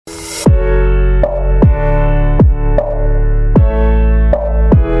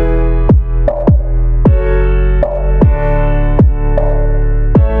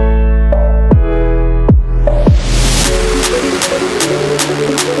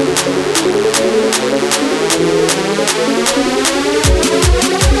We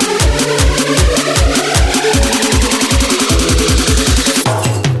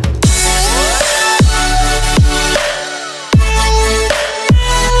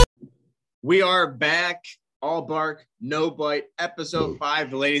are back. All bark, no bite. Episode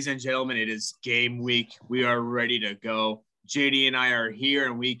 5, ladies and gentlemen. It is game week. We are ready to go. JD and I are here,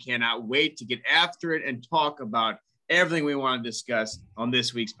 and we cannot wait to get after it and talk about everything we want to discuss on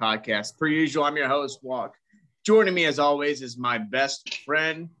this week's podcast. Per usual, I'm your host, Walk. Joining me, as always, is my best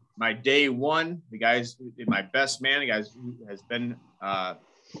friend, my day one, the guy's my best man, the guy who has been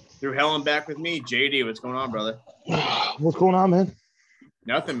through hell and back with me. JD, what's going on, brother? What's going on, man?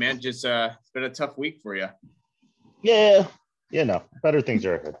 Nothing, man. Just it's been a tough week for you. Yeah, better things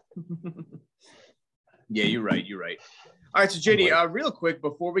are ahead. Yeah, you're right. All right, so JD, real quick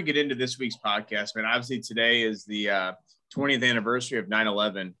before we get into this week's podcast, man. Obviously, today is the 20th anniversary of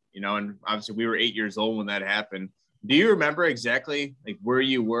 9/11. You know, and obviously we were 8 years old when that happened. Do you remember exactly like where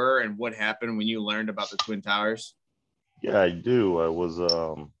you were and what happened when you learned about the Twin Towers? Yeah, I do. I was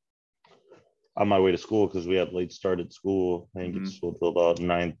on my way to school because we had late start at school. I didn't get to school till about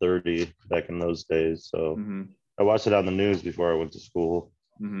 9:30 back in those days. So I watched it on the news before I went to school.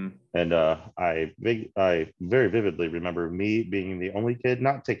 And I very vividly remember me being the only kid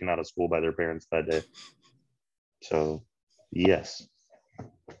not taken out of school by their parents that day. So, yes.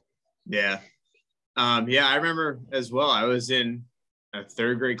 Yeah. I remember as well. I was in a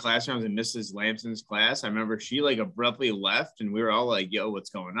third grade classroom. I was in Mrs. Lampson's class. I remember she like abruptly left and we were all like, yo,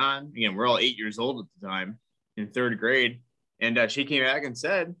 what's going on? Again, we're all 8 years old at the time in third grade. And she came back and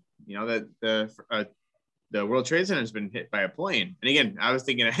said, you know, that the World Trade Center has been hit by a plane. And again, I was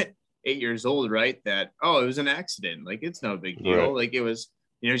thinking at 8 years old, right, that, oh, it was an accident. Like, it's no big deal. Right. Like, it was,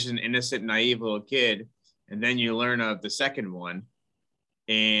 you know, just an innocent, naive little kid. And then you learn of the second one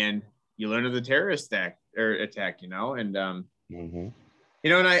and you learn of the terrorist attack, you know, and, you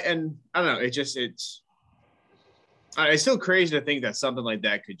know, and I don't know, it's still crazy to think that something like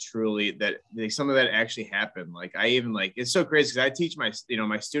that could truly, that like, some of that actually happened. Like I even like, it's so crazy because I teach my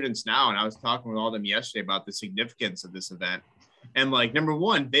students now, and I was talking with all of them yesterday about the significance of this event. And like, number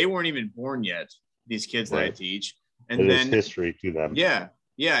one, they weren't even born yet, these kids that I teach. And then history to them. Yeah.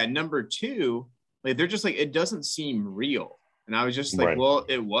 And number two, like, they're just like, it doesn't seem real. And I was just like, well,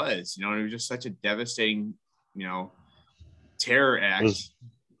 it was, you know, it was just such a devastating, you know, terror act. It was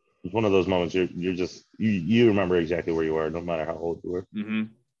one of those moments you remember exactly where you were, no matter how old you were.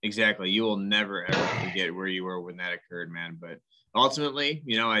 Exactly. You will never ever forget where you were when that occurred, man. But ultimately,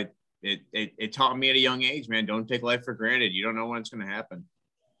 you know, it taught me at a young age, man, don't take life for granted. You don't know when it's going to happen.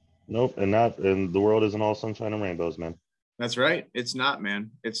 Nope. And the world isn't all sunshine and rainbows, man. That's right. It's not,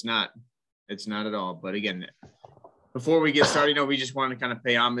 man. It's not at all. But again, before we get started, you know, we just want to kind of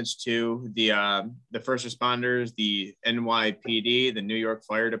pay homage to the first responders, the NYPD, the New York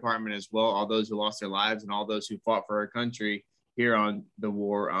Fire Department as well, all those who lost their lives and all those who fought for our country here on the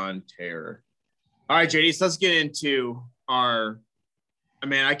War on Terror. All right, JD, so let's get into I'm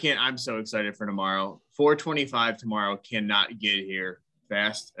so excited for tomorrow. 4:25 tomorrow cannot get here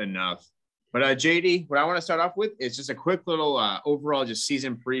fast enough. But JD, what I want to start off with is just a quick little overall just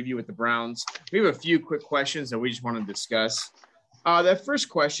season preview with the Browns. We have a few quick questions that we just want to discuss. That first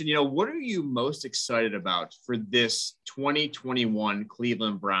question, you know, what are you most excited about for this 2021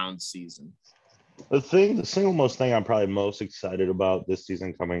 Cleveland Browns season? The single most thing I'm probably most excited about this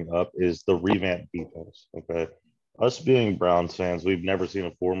season coming up is the revamped defense. Okay. Us being Browns fans, we've never seen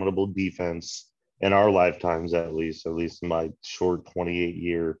a formidable defense in our lifetimes, at least in my short 28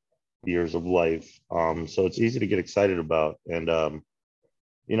 years of life. So it's easy to get excited about. And,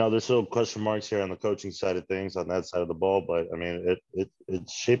 you know, there's still question marks here on the coaching side of things on that side of the ball. But, I mean,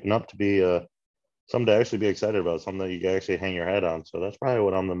 it's shaping up to be something to actually be excited about, something that you can actually hang your head on. So that's probably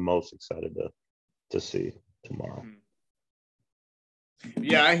what I'm the most excited to see tomorrow.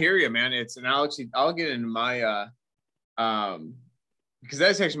 Yeah, I hear you, man. I'll get into my because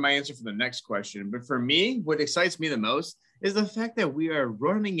that's actually my answer for the next question. But for me, what excites me the most is the fact that we are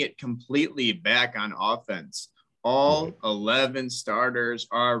running it completely back on offense. All 11 starters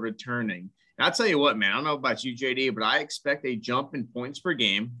are returning. And I'll tell you what, man, I don't know about you, JD, but I expect a jump in points per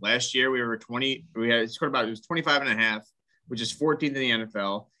game. Last year we scored about, it was 25 and a half, which is 14th in the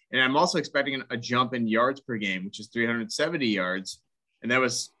NFL. And I'm also expecting a jump in yards per game, which is 370 yards. And that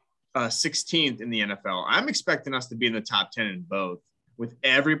was 16th in the NFL. I'm expecting us to be in the top 10 in both, with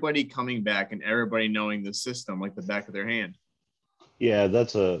everybody coming back and everybody knowing the system like the back of their hand. Yeah,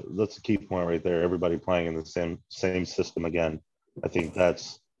 that's a key point right there. Everybody playing in the same system again. I think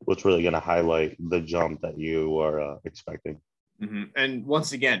that's what's really going to highlight the jump that you are expecting. Mm-hmm. And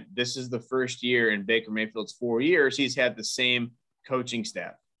once again, this is the first year in Baker Mayfield's 4 years. He's had the same coaching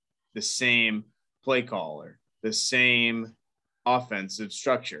staff, the same play caller, the same offensive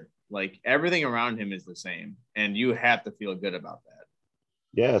structure. Like everything around him is the same. And you have to feel good about that.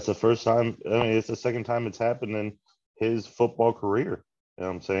 Yeah, it's the first time. I mean, it's the second time it's happened in his football career. You know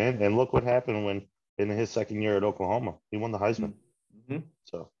what I'm saying? And look what happened when in his second year at Oklahoma, he won the Heisman. Mm-hmm.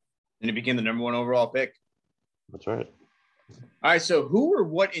 So, and he became the number 1 overall pick. That's right. All right. So who or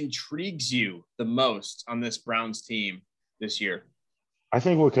what intrigues you the most on this Browns team this year? I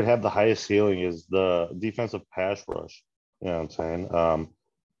think what could have the highest ceiling is the defensive pass rush. You know what I'm saying?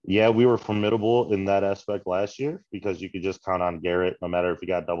 Yeah, we were formidable in that aspect last year because you could just count on Garrett, no matter if he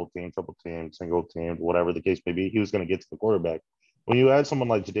got double teamed, triple teamed, single teamed, whatever the case may be, he was going to get to the quarterback. When you add someone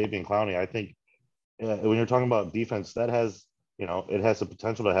like Jadeveon Clowney, I think when you're talking about defense, that has, it has the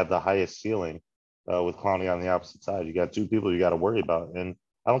potential to have the highest ceiling with Clowney on the opposite side. You got two people you got to worry about. And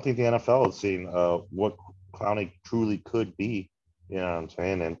I don't think the NFL has seen what Clowney truly could be, you know what I'm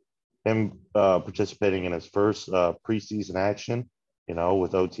saying? And him participating in his first preseason action,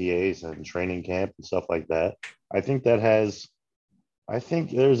 with OTAs and training camp and stuff like that. I think there's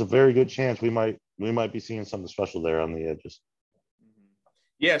a very good chance we might be seeing something special there on the edges.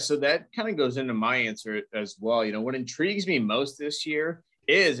 Yeah, so that kind of goes into my answer as well. What intrigues me most this year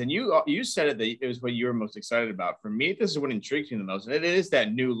is, and you said it, that it was what you were most excited about. For me, this is what intrigues me the most, and it is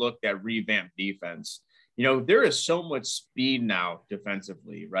that new look, that revamped defense. There is so much speed now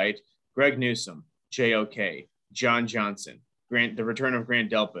defensively, right? Greg Newsome, JOK, John Johnson, the return of Grant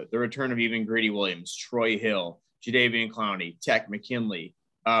Delpit, the return of even Greedy Williams, Troy Hill, Jadeveon Clowney, Tech McKinley,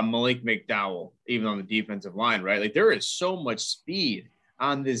 Malik McDowell, even on the defensive line, right? Like there is so much speed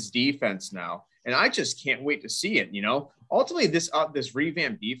on this defense now, and I just can't wait to see it. Ultimately, this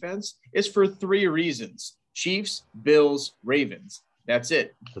revamped defense is for 3 reasons: Chiefs, Bills, Ravens. That's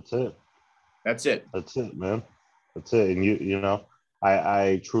it. That's it. That's it. That's it, man. That's it. And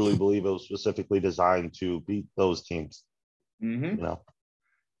I truly believe it was specifically designed to beat those teams. Mm-hmm.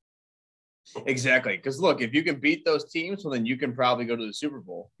 Exactly. Because look, if you can beat those teams, well, then you can probably go to the Super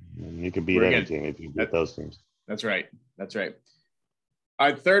Bowl. And you can beat any team if you beat those teams. That's right. That's right. All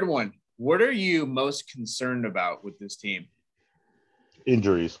right, third one. What are you most concerned about with this team?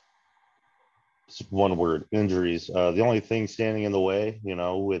 Injuries. It's one word: injuries. The only thing standing in the way,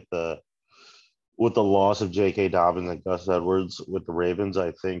 with the loss of J.K. Dobbins and Gus Edwards with the Ravens,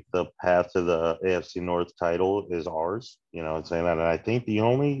 I think the path to the AFC North title is ours. I'm saying that. And I think the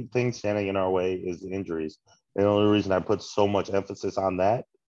only thing standing in our way is the injuries. And the only reason I put so much emphasis on that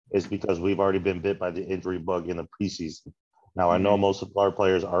is because we've already been bit by the injury bug in the preseason. Now, I know most of our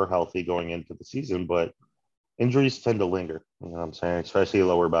players are healthy going into the season, but injuries tend to linger. You know what I'm saying? Especially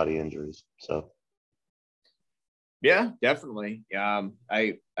lower body injuries. So. Yeah, definitely.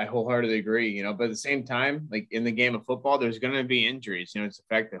 I wholeheartedly agree, but at the same time, like in the game of football, there's going to be injuries. It's the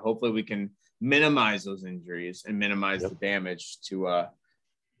fact that hopefully we can minimize those injuries and minimize the damage to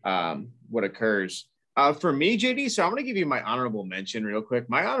what occurs. For me, JD, so I'm going to give you my honorable mention real quick.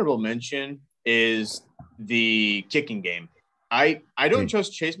 My honorable mention is the kicking game. I don't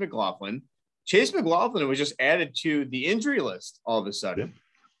trust Chase McLaughlin. Chase McLaughlin was just added to the injury list all of a sudden.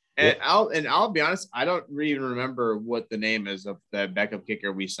 Yep. And I'll be honest, I don't even remember what the name is of the backup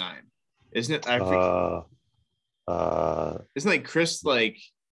kicker we signed. Isn't it? Isn't like Chris like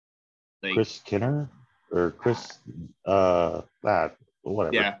Chris Kinner or Chris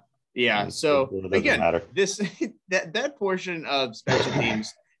whatever. Yeah. So again, that portion of special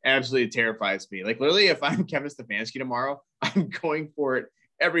teams absolutely terrifies me. Like literally, if I'm Kevin Stefanski tomorrow, I'm going for it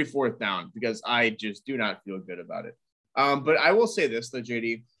every 4th down because I just do not feel good about it. But I will say this though,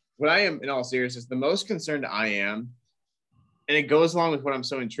 JD. What I am, in all seriousness, the most concerned I am, and it goes along with what I'm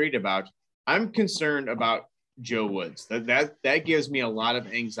so intrigued about, I'm concerned about Joe Woods. That gives me a lot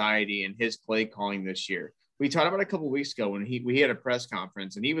of anxiety in his play calling this year. We talked about it a couple of weeks ago when we had a press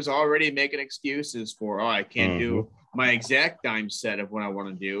conference, and he was already making excuses for, I can't do my exact dime set of what I want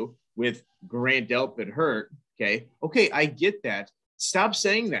to do with Grant Delpit hurt. Okay, I get that. Stop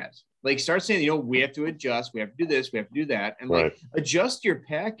saying that. Like, start saying, we have to adjust. We have to do this. We have to do that. And, adjust your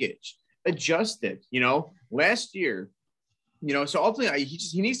package. Adjust it. Last year, so ultimately,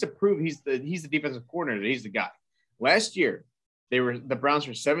 he needs to prove he's the defensive coordinator. He's the guy. Last year, the Browns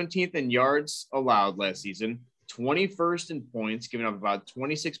were 17th in yards allowed last season, 21st in points, giving up about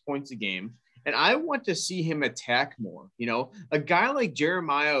 26 points a game. And I want to see him attack more. A guy like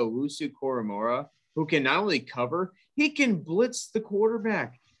Jeremiah Owusu-Koramoah, who can not only cover, he can blitz the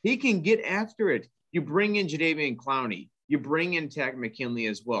quarterback. He can get after it. You bring in Jadeveon Clowney. You bring in Takk McKinley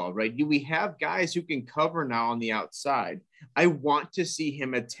as well, right? We have guys who can cover now on the outside. I want to see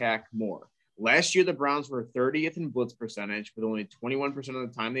him attack more. Last year, the Browns were 30th in blitz percentage, with only 21% of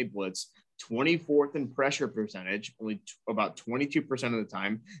the time they blitz, 24th in pressure percentage, only about 22% of the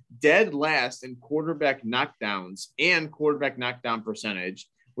time, dead last in quarterback knockdowns and quarterback knockdown percentage,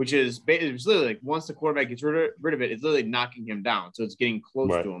 which is it's literally like once the quarterback gets rid of it, it's literally knocking him down. So it's getting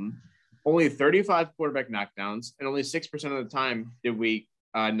close to him. Only 35 quarterback knockdowns, and only 6% of the time did we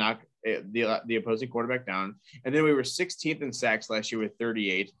knock the opposing quarterback down. And then we were 16th in sacks last year with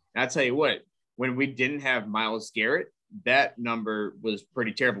 38. And I'll tell you what, when we didn't have Myles Garrett, that number was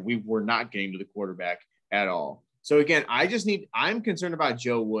pretty terrible. We were not getting to the quarterback at all. So again, I'm concerned about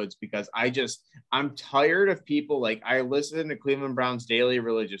Joe Woods because I'm tired of people. Like, I listen to Cleveland Browns Daily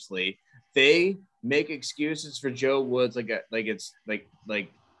religiously. They make excuses for Joe Woods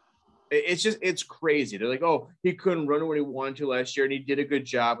it's crazy. They're like, oh, he couldn't run what he wanted to last year, and he did a good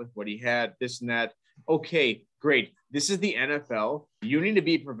job with what he had, this and that. Okay, great. This is the NFL. You need to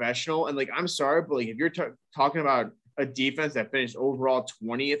be professional. And I'm sorry, but if you're talking about a defense that finished overall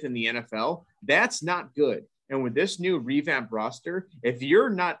 20th in the NFL, that's not good. And with this new revamped roster, if you're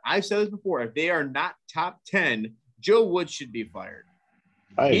not, I've said this before, if they are not top 10, Joe Woods should be fired.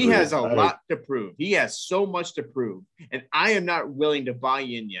 He has a lot to prove. He has so much to prove. And I am not willing to buy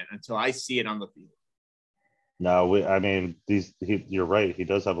in yet until I see it on the field. No, you're right. He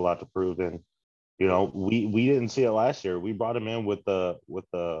does have a lot to prove. And, we didn't see it last year. We brought him in with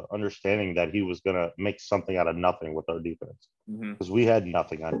the understanding that he was going to make something out of nothing with our defense. Because we had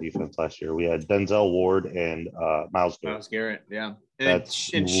nothing on defense last year. We had Denzel Ward and Myles Garrett. Myles Garrett, yeah.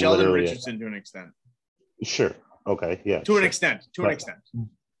 And Sheldon Richardson to an extent. Sure. Okay. Yeah. To an extent.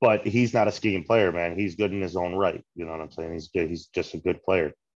 But he's not a scheme player, man. He's good in his own right. You know what I'm saying? He's good. He's just a good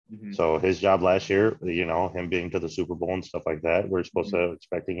player. So his job last year, him being to the Super Bowl and stuff like that, we're supposed to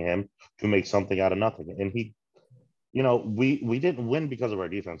expecting him to make something out of nothing. And he, we didn't win because of our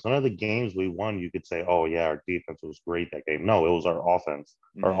defense. None of the games we won, you could say, oh yeah, our defense was great that game. No, it was our offense.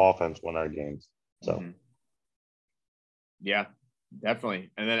 Our offense won our games. So. Yeah.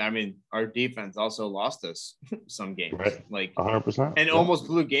 Definitely. And then, our defense also lost us some games, right. 100%. And almost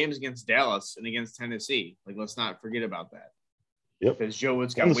blew games against Dallas and against Tennessee. Let's not forget about that. Yep. Because Joe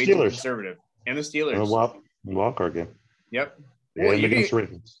Woods got way too conservative. And the Steelers. And the wild card game. Yep. And against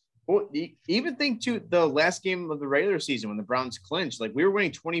Ravens. Well, even think to the last game of the regular season when the Browns clinched, we were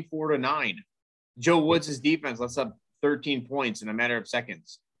winning 24-9. Joe Woods' defense lets up 13 points in a matter of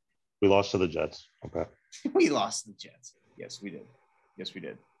seconds. We lost to the Jets. Okay. We lost to the Jets. Yes, we did.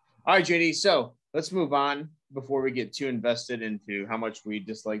 All right, JD. So let's move on before we get too invested into how much we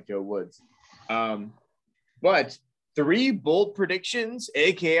dislike Joe Woods. But 3 bold predictions,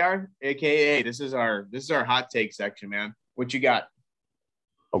 aka this is our hot take section, man. What you got?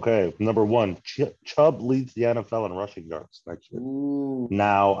 Okay, number 1, Chubb leads the NFL in rushing yards next year. Ooh.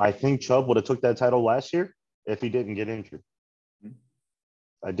 Now, I think Chubb would have took that title last year if he didn't get injured.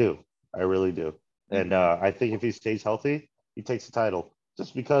 I do. I really do. And I think if he stays healthy, he takes the title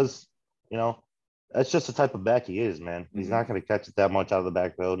just because, that's just the type of back he is, man. He's not going to catch it that much out of the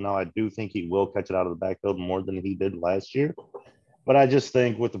backfield. No, I do think he will catch it out of the backfield more than he did last year. But I just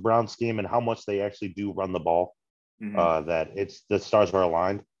think with the Brown scheme and how much they actually do run the ball, that the stars are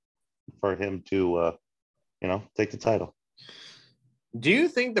aligned for him to, take the title. Do you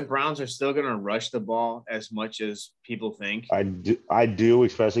think the Browns are still going to rush the ball as much as people think? I do,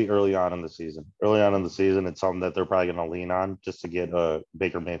 especially early on in the season. Early on in the season, it's something that they're probably going to lean on just to get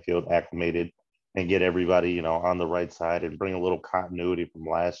Baker Mayfield acclimated and get everybody, on the right side and bring a little continuity from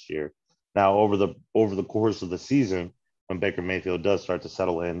last year. Now, over the course of the season, when Baker Mayfield does start to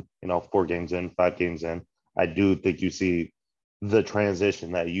settle in, 4 games in, 5 games in, I do think you see the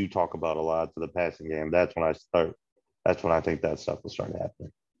transition that you talk about a lot to the passing game. That's when I think that stuff will start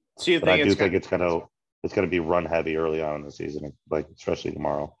happening. So I do think it's gonna be run heavy early on in the season, especially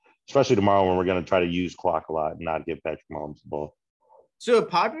tomorrow. Especially tomorrow when we're gonna try to use clock a lot and not give Patrick Mahomes the ball. So a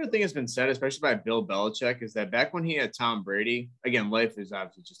popular thing has been said, especially by Bill Belichick, is that back when he had Tom Brady, again, life is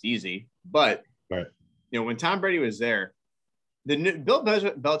obviously just easy, but when Tom Brady was there, Bill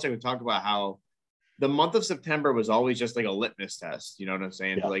Belichick would talk about how the month of September was always just like a litmus test. You know what I'm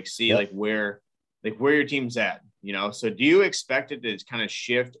saying? Yeah. To see where your team's at. So do you expect it to kind of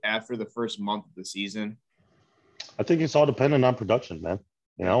shift after the first month of the season? I think it's all dependent on production, man.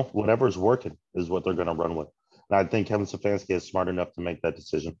 Whatever's working is what they're going to run with. And I think Kevin Stefanski is smart enough to make that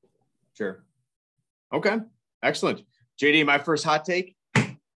decision. Sure. Okay. Excellent. JD, my first hot take,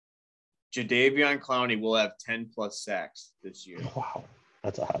 Jadeveon Clowney will have 10 plus sacks this year. Wow.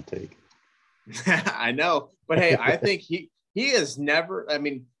 That's a hot take. I know, but hey, I think he has never. I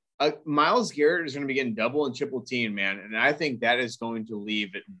mean, Myles Garrett is going to be getting double and triple team, man, and I think that is going to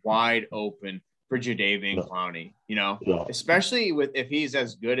leave it wide open for Jadeveon Clowney. You know, especially with if he's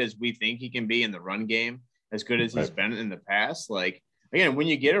as good as we think he can be in the run game, as good as he's been in the past. Like again, when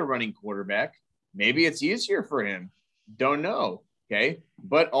you get a running quarterback, maybe it's easier for him. Don't know. Okay,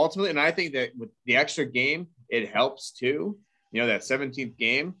 but ultimately, and I think that with the extra game, it helps too. You know, that 17th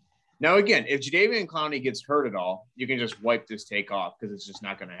game. Now, again, if Jadeveon Clowney gets hurt at all, you can just wipe this take off because it's just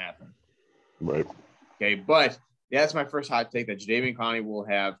not going to happen. Right. Okay, but that's my first hot take that Jadeveon Clowney will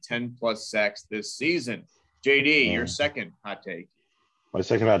have 10-plus sacks this season. JD, your second hot take. My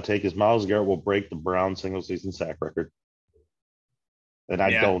second hot take is Myles Garrett will break the Browns single-season sack record. And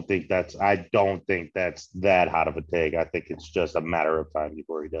I don't think that's that hot of a take. I think it's just a matter of time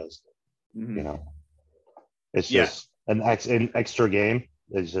before he does. Mm-hmm. You know, it's just an extra game.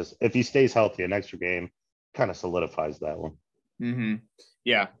 It's just if he stays healthy, an extra game kind of solidifies that one. Mm-hmm.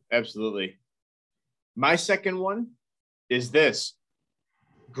 Yeah, absolutely. My second one is this: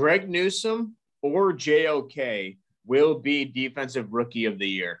 Greg Newsome or JOK will be Defensive Rookie of the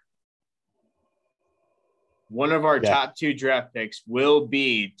Year. One of our top 2 draft picks will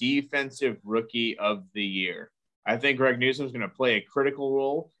be Defensive Rookie of the Year. I think Greg Newsome is going to play a critical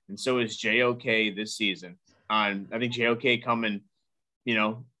role, and so is JOK this season. I think JOK coming, you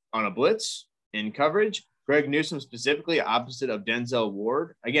know, on a blitz in coverage. Greg Newsome specifically opposite of Denzel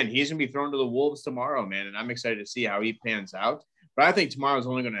Ward. Again, he's going to be thrown to the wolves tomorrow, man, and I'm excited to see how he pans out. But I think tomorrow is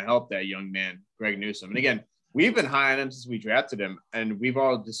only going to help that young man, Greg Newsome. And again, we've been high on him since we drafted him, and we've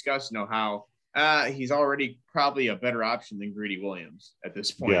all discussed, you know, how he's already probably a better option than Greedy Williams at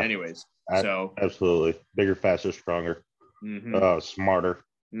this point anyways. So absolutely. Bigger, faster, stronger, smarter.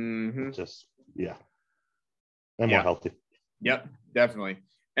 Mm-hmm. Just, and more healthy. Yep, definitely.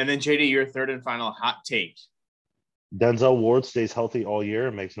 And then, JD, your third and final hot take. Denzel Ward stays healthy all year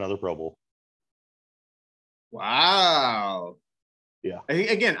and makes another Pro Bowl. Wow. Yeah.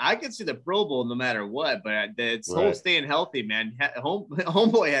 Again, I could see the Pro Bowl no matter what, but it's whole staying healthy, man.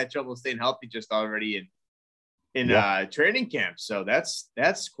 Homeboy had trouble staying healthy just already in training camp. So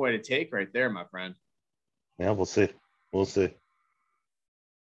that's quite a take right there, my friend. Yeah, we'll see. We'll see.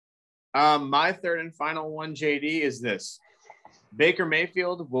 My third and final one, JD, is this. Baker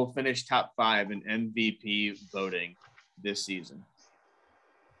Mayfield will finish top 5 in MVP voting this season.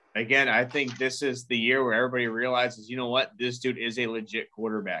 Again, I think this is the year where everybody realizes, you know what, this dude is a legit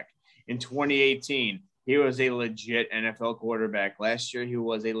quarterback. In 2018, he was a legit NFL quarterback. Last year, he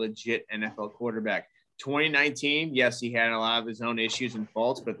was a legit NFL quarterback. 2019, yes, he had a lot of his own issues and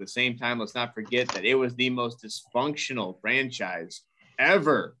faults, but at the same time, let's not forget that it was the most dysfunctional franchise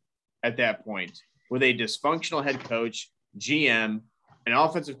ever at that point, with a dysfunctional head coach, GM, an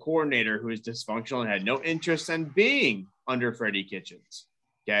offensive coordinator who is dysfunctional and had no interest in being under Freddie Kitchens.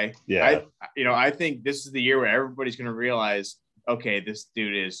 Okay. Yeah. I think this is the year where everybody's going to realize, okay, this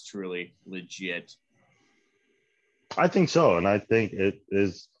dude is truly legit. I think so. And I think it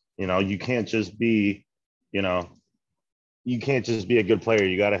is, you can't just be, you can't just be a good player.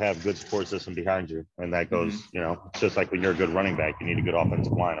 You got to have good support system behind you. And that goes, it's just like when you're a good running back, you need a good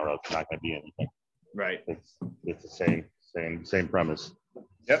offensive line or else you're not going to be anything. Right. It's the same premise.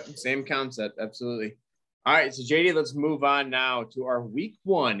 Yep. Same concept. Absolutely. All right, so JD, let's move on now to our Week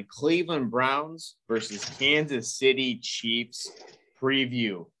 1 Cleveland Browns versus Kansas City Chiefs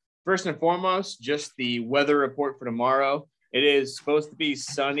preview. First and foremost, just the weather report for tomorrow. It is supposed to be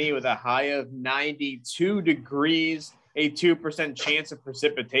sunny with a high of 92 degrees, a 2% chance of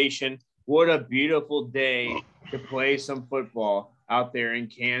precipitation. What a beautiful day to play some football out there in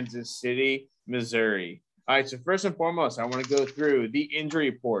Kansas City, Missouri. All right, so first and foremost, I want to go through the injury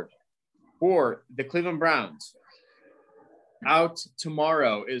report. For the Cleveland Browns, out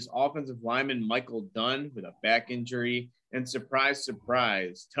tomorrow is offensive lineman Michael Dunn with a back injury. And surprise,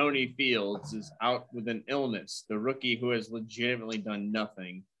 surprise, Tony Fields is out with an illness, the rookie who has legitimately done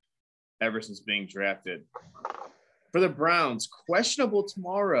nothing ever since being drafted. For the Browns, questionable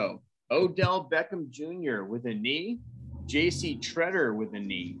tomorrow, Odell Beckham Jr. with a knee, J.C. Treader with a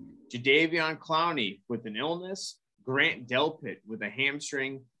knee, Jadeveon Clowney with an illness, Grant Delpit with a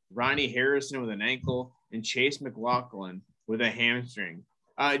hamstring, Ronnie Harrison with an ankle, and Chase McLaughlin with a hamstring.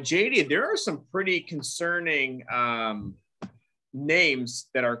 JD, there are some pretty concerning names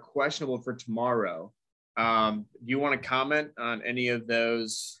that are questionable for tomorrow. Do you want to comment on any of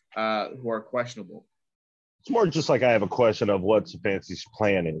those who are questionable? It's more just like I have a question of what Stefanski's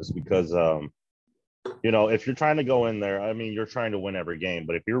plan is because, if you're trying to go in there, I mean, you're trying to win every game.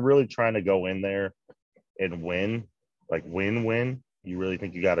 But if you're really trying to go in there and win, like win, you really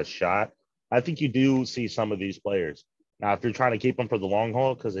think you got a shot? I think you do see some of these players. Now, if you're trying to keep them for the long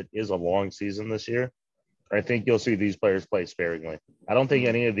haul, because it is a long season this year, I think you'll see these players play sparingly. I don't think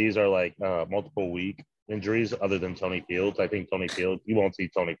any of these are like multiple week injuries other than Tony Fields. I think Tony Fields, you won't see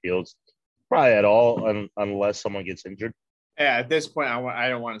Tony Fields probably at all unless someone gets injured. Yeah, at this point, I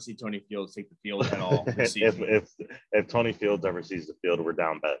don't want to see Tony Fields take the field at all this season. if Tony Fields ever sees the field, we're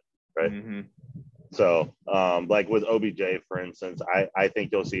down bad, right? Mm-hmm. So, like with OBJ, for instance, I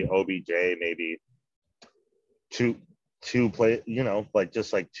think you'll see OBJ maybe two play, like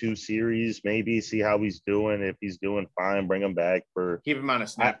just like 2 series, maybe see how he's doing. If he's doing fine, bring him back for keep him on a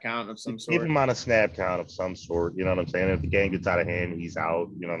snap count of some sort. Keep him on a snap count of some sort. You know what I'm saying? If the game gets out of hand, he's out.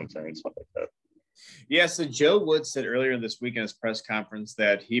 You know what I'm saying? Stuff like that. Yeah, so Joe Woods said earlier this week in his press conference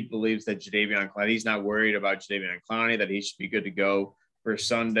that he believes that Jadeveon Clowney, he's not worried about Jadeveon Clowney, that he should be good to go for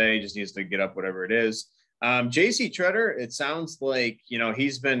Sunday, just needs to get up whatever it is. J.C. Tretter, it sounds like,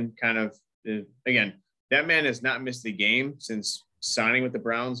 he's been kind of, again, that man has not missed a game since signing with the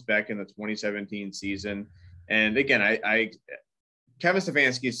Browns back in the 2017 season. And again, Kevin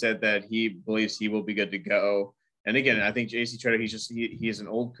Stefanski said that he believes he will be good to go. And again, I think J.C. Tretter, he is an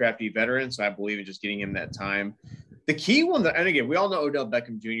old, crafty veteran, so I believe in just getting him that time. The key one, and again, we all know Odell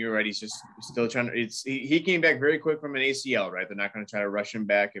Beckham Jr., right? He's just still trying to. He came back very quick from an ACL, right? They're not going to try to rush him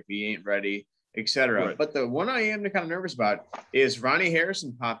back if he ain't ready, etc. Right. But the one I am kind of nervous about is Ronnie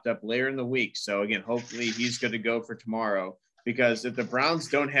Harrison popped up later in the week. So again, hopefully he's good to go for tomorrow. Because if the Browns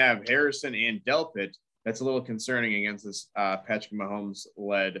don't have Harrison and Delpit, that's a little concerning against this Patrick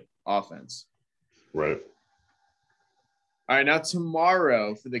Mahomes-led offense. Right. All right, now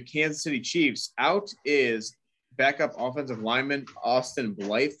tomorrow for the Kansas City Chiefs, out is backup offensive lineman Austin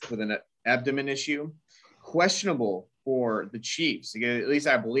Blythe with an abdomen issue. Questionable for the Chiefs. Again, at least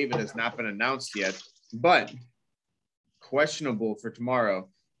I believe it has not been announced yet, but questionable for tomorrow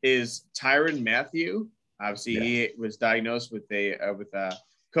is Tyrann Mathieu. Obviously, He was diagnosed with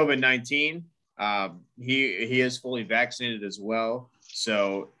COVID-19. He is fully vaccinated as well.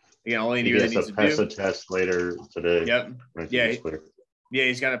 So, all he really needs to pass a test later today. Yep. Yeah,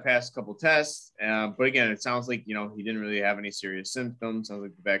 he's got to pass a couple tests. But again, it sounds like, he didn't really have any serious symptoms. Sounds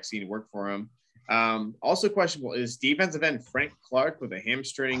like the vaccine worked for him. Also questionable is defensive end Frank Clark with a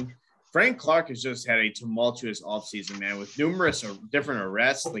hamstring. Frank Clark has just had a tumultuous offseason, man, with numerous different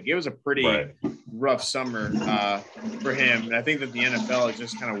arrests. Like, it was a pretty rough summer for him. And I think that the NFL is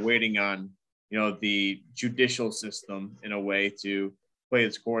just kind of waiting on, the judicial system in a way to play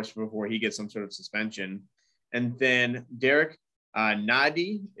its course before he gets some sort of suspension. And then Derek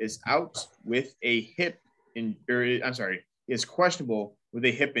Nadi is out with a is questionable with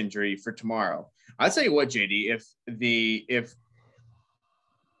a hip injury for tomorrow. I'll tell you what, JD, if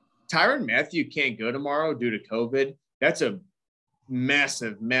Tyrann Mathieu can't go tomorrow due to COVID, that's a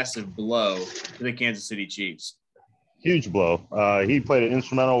massive, massive blow to the Kansas City Chiefs. Huge blow. He played an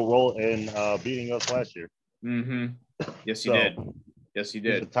instrumental role in beating us last year. Mm-hmm. Yes, he did. Yes, he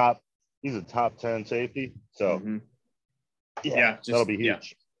did. He's a top 10 safety. So, that'll be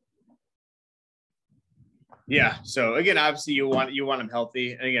huge. Yeah. So again, obviously you want him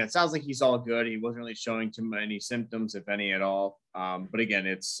healthy. And again, it sounds like he's all good. He wasn't really showing too many symptoms, if any at all. But again,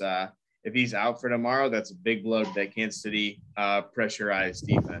 it's if he's out for tomorrow, that's a big blow to that Kansas City pressurized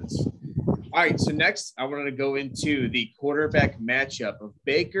defense. All right. So next, I wanted to go into the quarterback matchup of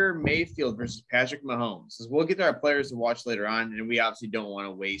Baker Mayfield versus Patrick Mahomes. As we'll get to our players to watch later on, and we obviously don't want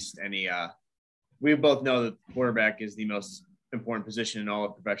to waste any. We both know that quarterback is the most important position in all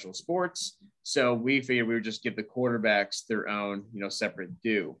of professional sports. So we figured we would just give the quarterbacks their own, separate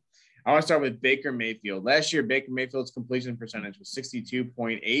due. I want to start with Baker Mayfield. Last year, Baker Mayfield's completion percentage was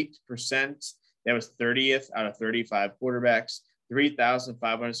 62.8%. That was 30th out of 35 quarterbacks,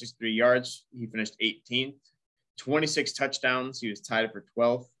 3,563 yards. He finished 18th, 26 touchdowns. He was tied for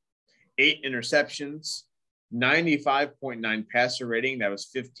 12th, 8 interceptions, 95.9 passer rating. That was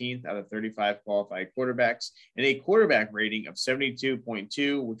 15th out of 35 qualified quarterbacks, and a quarterback rating of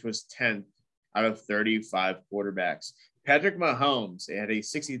 72.2, which was 10th out of 35 quarterbacks. Patrick Mahomes had a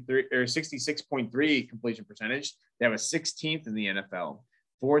 66.3 completion percentage. That was 16th in the NFL.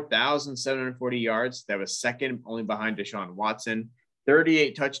 4,740 yards. That was second, only behind Deshaun Watson.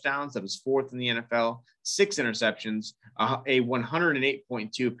 38 touchdowns. That was fourth in the NFL. 6 interceptions. A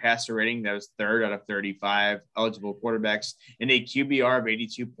 108.2 passer rating. That was third out of 35 eligible quarterbacks. And a QBR of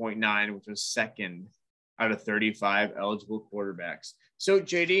 82.9, which was second out of 35 eligible quarterbacks. So,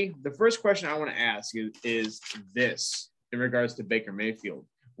 JD, the first question I want to ask is this in regards to Baker Mayfield.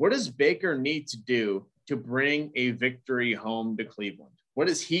 What does Baker need to do to bring a victory home to Cleveland? What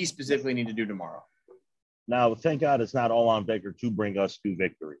does he specifically need to do tomorrow? Now, thank God it's not all on Baker to bring us to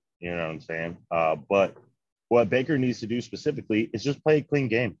victory. You know what I'm saying? But what Baker needs to do specifically is just play a clean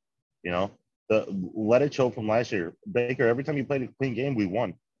game. You know, let it show from last year. Baker, every time you played a clean game, we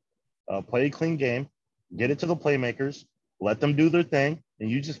won. Play a clean game, get it to the playmakers, let them do their thing, and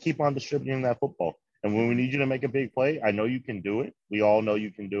you just keep on distributing that football. And when we need you to make a big play, I know you can do it. We all know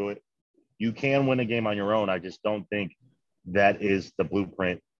you can do it. You can win a game on your own. I just don't think that is the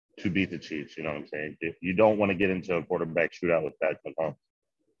blueprint to beat the Chiefs. You know what I'm saying? You don't want to get into a quarterback shootout with Patrick Mahomes.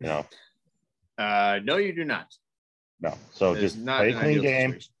 You know? No, you do not. No. So just play a clean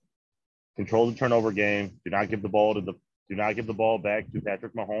game, control the turnover game. Do not give the ball back to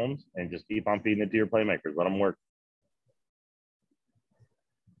Patrick Mahomes, and just keep on feeding it to your playmakers. Let them work.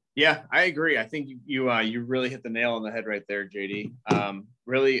 Yeah, I agree. I think you really hit the nail on the head right there, JD.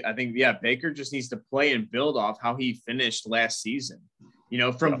 Really, I think Baker just needs to play and build off how he finished last season. You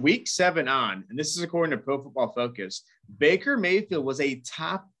know, from week 7 on, and this is according to Pro Football Focus, Baker Mayfield was a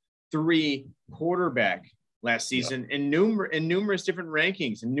top 3 quarterback last season in numerous different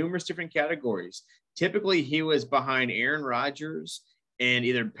rankings and numerous different categories. Typically, he was behind Aaron Rodgers and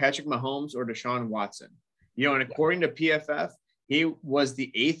either Patrick Mahomes or Deshaun Watson. You know, and according to PFF, he was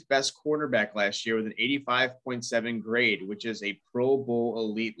the 8th best quarterback last year with an 85.7 grade, which is a Pro Bowl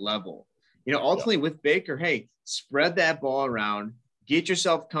elite level. You know, ultimately with Baker, hey, spread that ball around, get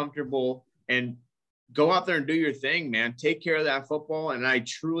yourself comfortable, and go out there and do your thing, man. Take care of that football. And I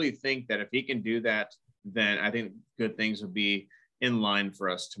truly think that if he can do that, then I think good things will be in line for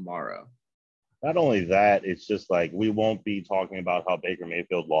us tomorrow. Not only that, it's just like we won't be talking about how Baker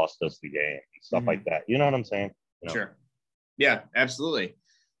Mayfield lost us the game and stuff like that. You know what I'm saying? You know? Sure. Yeah, absolutely.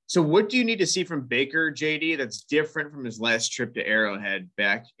 So what do you need to see from Baker, JD, that's different from his last trip to Arrowhead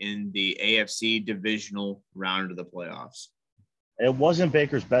back in the AFC divisional round of the playoffs? It wasn't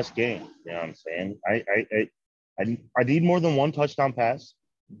Baker's best game. You know what I'm saying? I need more than one touchdown pass.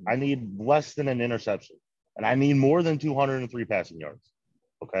 I need less than an interception. And I need more than 203 passing yards.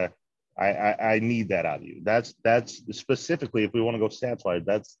 Okay. I need that out of you. That's specifically, if we want to go stats wise,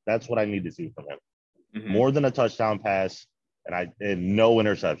 that's what I need to see from him. Mm-hmm. More than a touchdown pass and no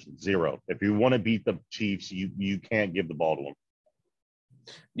interception, 0. If you want to beat the Chiefs, you can't give the ball to them.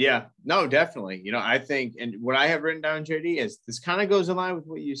 Yeah, no, definitely. You know, I think, and what I have written down, JD, is this kind of goes in line with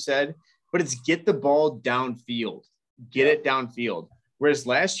what you said, but it's get the ball downfield, get it downfield. Whereas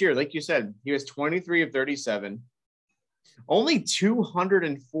last year, like you said, he was 23 of 37, only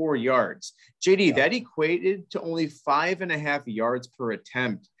 204 yards. JD, that equated to only 5.5 yards per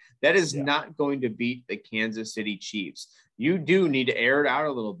attempt. That is not going to beat the Kansas City Chiefs. You do need to air it out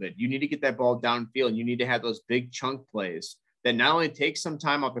a little bit. You need to get that ball downfield. You need to have those big chunk plays that not only takes some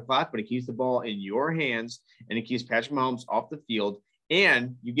time off the clock, but it keeps the ball in your hands and it keeps Patrick Mahomes off the field.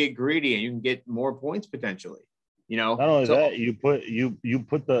 And you get greedy and you can get more points potentially. You know, not only that, you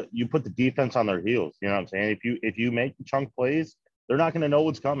put the defense on their heels. You know what I'm saying? If you make the chunk plays, they're not going to know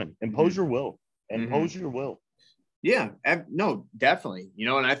what's coming. Impose your will. Impose your will. Yeah, no, definitely. You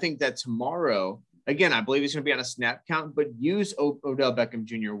know, and I think that tomorrow, again, I believe he's going to be on a snap count, but use Odell Beckham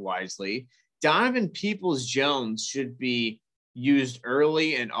Jr. wisely. Donovan Peoples-Jones should be used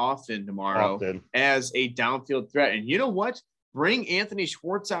early and often tomorrow as a downfield threat. And you know what? Bring Anthony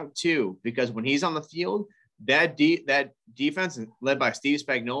Schwartz out too, because when he's on the field, that defense led by Steve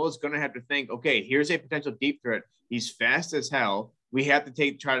Spagnuolo is going to have to think, okay, here's a potential deep threat. He's fast as hell. We have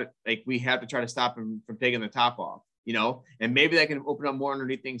to try to stop him from taking the top off, you know, and maybe that can open up more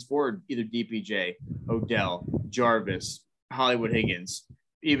underneath things for either DPJ, Odell, Jarvis, Hollywood Higgins,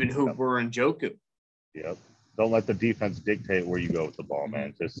 even Hooper and Njoku. Yep. Don't let the defense dictate where you go with the ball,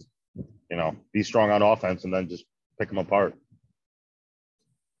 man. Just, you know, be strong on offense and then just pick them apart.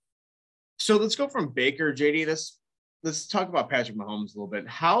 So let's go from Baker, JD. Let's talk about Patrick Mahomes a little bit.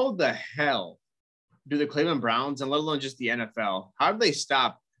 How the hell do the Cleveland Browns, and let alone just the NFL, how do they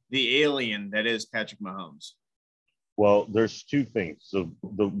stop the alien that is Patrick Mahomes? Well, there's two things. So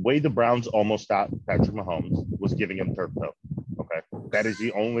the way the Browns almost stopped Patrick Mahomes was giving him turf toe. Okay.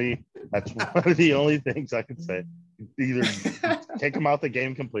 That's one of the only things I could say. Either take him out the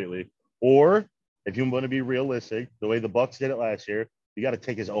game completely, or if you want to be realistic, the way the Bucs did it last year, you got to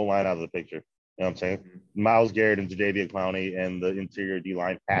take his O-line out of the picture. You know what I'm saying? Myles Garrett and Jadeveon Clowney and the interior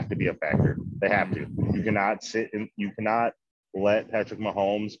D-line have to be a factor. They have to. You cannot let Patrick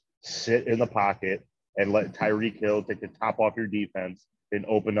Mahomes sit in the pocket and let Tyreek Hill take the top off your defense and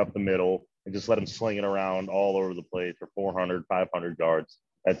open up the middle and just let him sling it around all over the place for 400, 500 yards.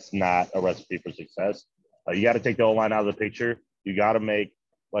 That's not a recipe for success. You got to take the O-line out of the picture. You got to make,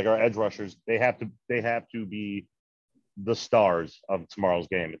 like our edge rushers, they have to be the stars of tomorrow's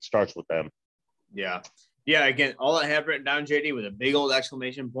game. It starts with them. Yeah. Yeah, again, all I have written down, JD, with a big old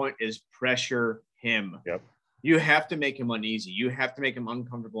exclamation point is pressure him. Yep. You have to make him uneasy. You have to make him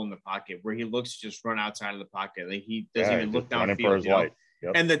uncomfortable in the pocket where he looks to just run outside of the pocket. Like he doesn't even look downfield.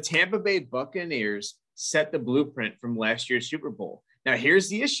 Yep. And the Tampa Bay Buccaneers set the blueprint from last year's Super Bowl. Now, here's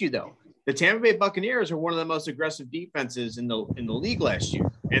the issue, though. The Tampa Bay Buccaneers are one of the most aggressive defenses in the league last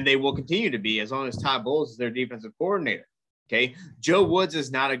year, and they will continue to be as long as Todd Bowles is their defensive coordinator. Okay, Joe Woods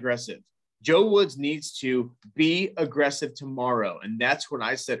is not aggressive. Joe Woods needs to be aggressive tomorrow, and that's what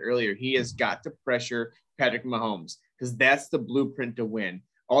I said earlier. He has got to pressure Patrick Mahomes because that's the blueprint to win.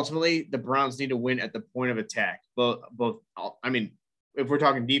 Ultimately, the Browns need to win at the point of attack. Both. I mean, if we're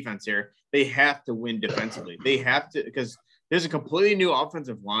talking defense here, they have to win defensively. They have to because there's a completely new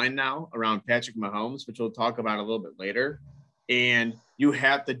offensive line now around Patrick Mahomes, which we'll talk about a little bit later. And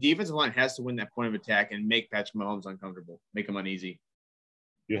the defensive line has to win that point of attack and make Patrick Mahomes uncomfortable, make him uneasy.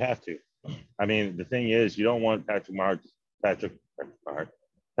 You have to. I mean, the thing is, you don't want Patrick Mahomes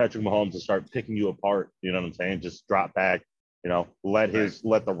to start picking you apart. You know what I'm saying? Just drop back, let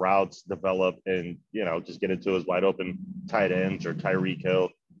the routes develop and, just get into his wide open tight ends or Tyreek Hill.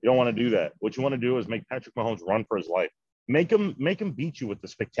 You don't want to do that. What you want to do is make Patrick Mahomes run for his life. Make him beat you with the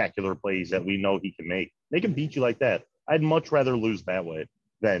spectacular plays that we know he can make. Make him beat you like that. I'd much rather lose that way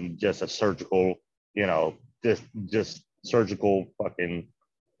than just a surgical, just surgical fucking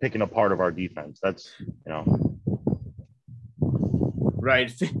picking apart of our defense. That's,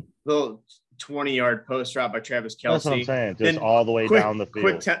 Right. Little 20-yard post drop by Travis Kelce. That's what I'm saying. Just all the way down the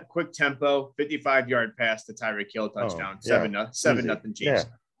field. Quick tempo, 55-yard pass to Tyreek Hill touchdown. 7-0 Chiefs. Yeah.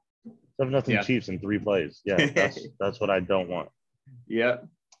 7-0 Chiefs in 3 plays. Yeah, that's what I don't want. Yep.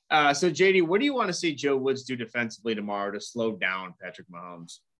 So, JD, what do you want to see Joe Woods do defensively tomorrow to slow down Patrick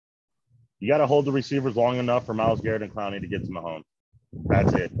Mahomes? You got to hold the receivers long enough for Myles Garrett and Clowney to get to Mahomes.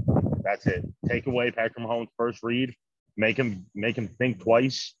 That's it. Take away Patrick Mahomes' first read. Make him think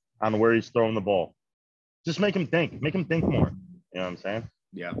twice on where he's throwing the ball. Just make him think. Make him think more. You know what I'm saying?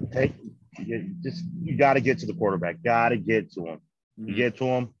 Yeah. You got to get to the quarterback. Got to get to him. Mm-hmm. You get to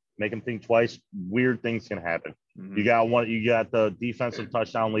him. Make him think twice. Weird things can happen. Mm-hmm. You got the defensive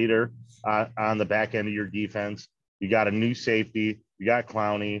touchdown leader on the back end of your defense. You got a new safety. You got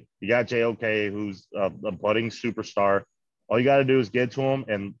Clowney. You got JOK, who's a budding superstar. All you got to do is get to him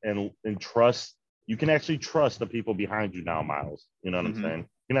and trust. You can actually trust the people behind you now, Miles. You know what I'm saying?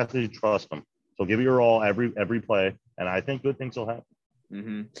 You can actually trust them. So give it your all every play, and I think good things will happen.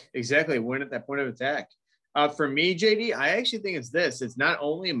 Mm-hmm. Exactly. Win at that point of attack. For me, JD, I actually think it's this. It's not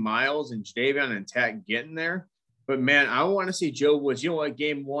only Miles and Jadeveon and Tat getting there, but, man, I want to see Joe Woods. You know what?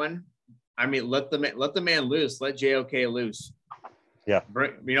 Game 1, I mean, let the man loose. Let JOK loose. Yeah.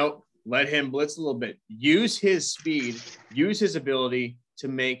 Let him blitz a little bit. Use his speed. Use his ability to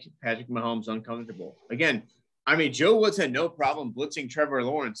make Patrick Mahomes uncomfortable. Again, I mean, Joe Woods had no problem blitzing Trevor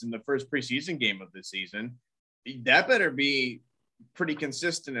Lawrence in the first preseason game of the season. That better be pretty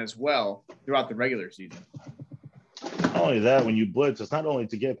consistent as well throughout the regular season. Not only that, when you blitz, it's not only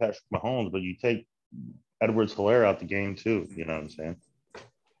to get Patrick Mahomes, but you take Edwards-Helaire out the game too. You know what I'm saying?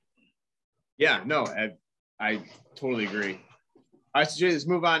 Yeah, no, I totally agree. All right, so JD, let's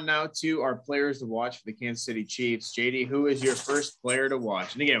move on now to our players to watch for the Kansas City Chiefs. JD, who is your first player to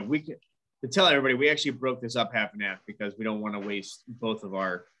watch? And again, to tell everybody, we actually broke this up half and half because we don't want to waste both of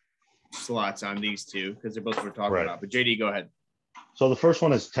our slots on these two because they're both what we're talking about. But JD, go ahead. So the first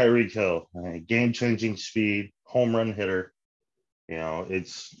one is Tyreek Hill, game-changing speed, home run hitter.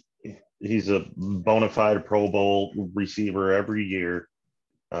 He's a bona fide Pro Bowl receiver every year.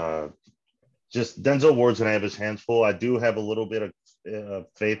 Just Denzel Ward's going to have his hands full. I do have a little bit of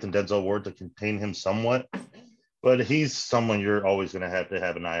faith in Denzel Ward to contain him somewhat, but he's someone you're always going to have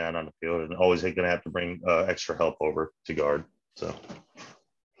an eye on the field and always going to have to bring extra help over to guard. So,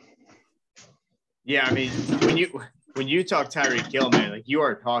 yeah, I mean, when you talk Tyreek Hill, man, like you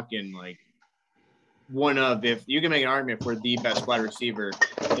are talking like if you can make an argument for the best wide receiver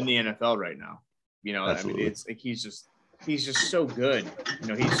in the NFL right now. Absolutely. I mean, it's like he's just so good.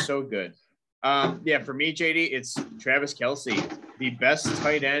 He's so good. For me, JD, it's Travis Kelce, the best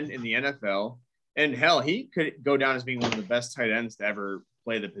tight end in the NFL. And hell, he could go down as being one of the best tight ends to ever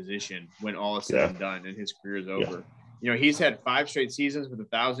play the position when all is said and done and his career is over. Yeah. He's had 5 straight seasons with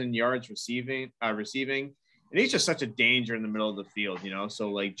 1,000 yards receiving, and he's just such a danger in the middle of the field, So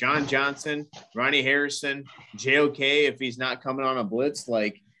like John Johnson, Ronnie Harrison, JOK, if he's not coming on a blitz,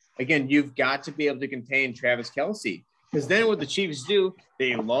 again, you've got to be able to contain Travis Kelce. Because then what the Chiefs do,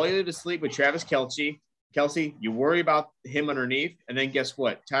 they lull you to sleep with Travis Kelce. You worry about him underneath, and then guess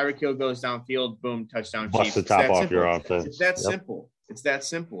what? Tyreek Hill goes downfield, boom, touchdown Chiefs. Bust the top off your offense. It's that simple. It's that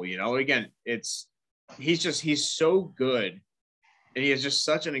simple. Again, it's he's so good, and he has just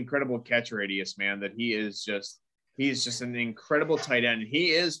such an incredible catch radius, man, that he's just an incredible tight end.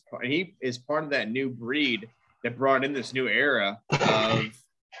 He is part of that new breed that brought in this new era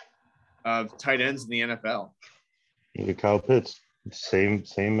of tight ends in the NFL. Look at Kyle Pitts, same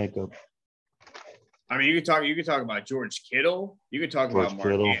makeup. I mean, you could talk about George Kittle. You could talk about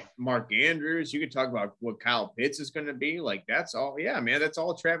Mark Andrews. You could talk about what Kyle Pitts is going to be. Like, that's all. Yeah, man, that's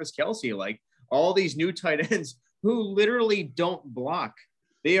all Travis Kelce. Like, all these new tight ends who literally don't block.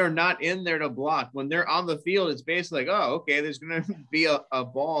 They are not in there to block. When they're on the field, it's basically like, oh, okay, there's going to be a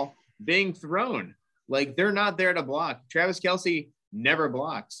ball being thrown. Like, they're not there to block. Travis Kelce never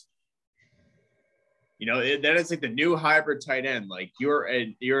blocks. You know, that is like the new hybrid tight end. Like, you're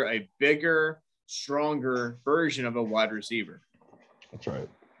a bigger, stronger version of a wide receiver. That's right.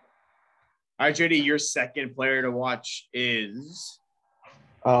 All right, JD, your second player to watch is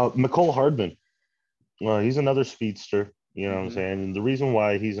Mecole Hardman. He's another speedster. You know what I'm saying? And the reason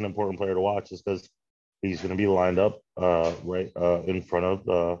why he's an important player to watch is because he's going to be lined up right in front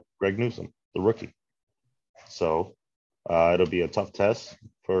of Greg Newsome, the rookie. So it'll be a tough test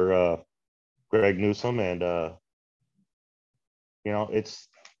for Greg Newsome, and you know,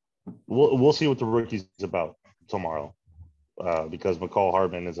 we'll see what the rookie's about tomorrow, because Mecole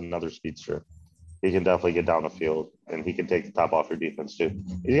Hardman is another speedster. He can definitely get down the field, and he can take the top off your defense too.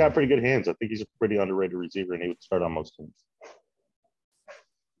 He's got pretty good hands. I think he's a pretty underrated receiver, and he would start on most teams.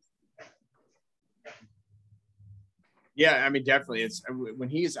 Yeah, I mean, definitely. It's when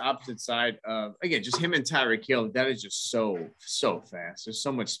he's opposite side of, again, just him and Tyreek Hill. That is just so fast. There's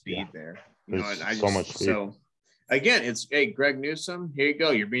so much speed there. You know, and so much speed. So again, it's, hey, Greg Newsome, here you go.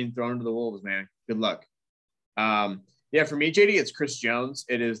 You're being thrown to the wolves, man. Good luck. Yeah, for me, JD, it's Chris Jones.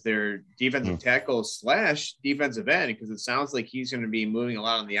 It is their defensive tackle / defensive end, because it sounds like he's going to be moving a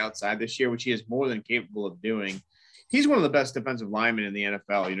lot on the outside this year, which he is more than capable of doing. He's one of the best defensive linemen in the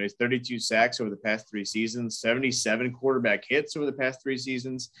NFL. You know, he's 32 sacks over the past 3 seasons, 77 quarterback hits over the past 3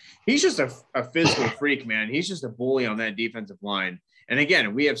 seasons. He's just a physical freak, man. He's just a bully on that defensive line. And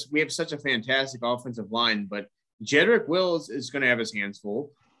again, we have such a fantastic offensive line, but Jedrick Wills is going to have his hands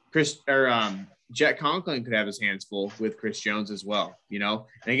full. Jack Conklin could have his hands full with Chris Jones as well, you know?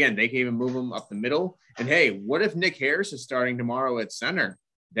 And again, they can even move him up the middle. And hey, what if Nick Harris is starting tomorrow at center?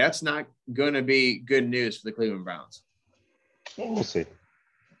 That's not going to be good news for the Cleveland Browns. Well, we'll see.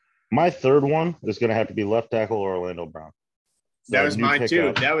 My third one is going to have to be left tackle Orlando Brown. That was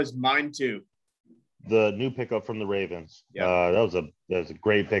mine too. The new pickup from the Ravens. Yep. That was a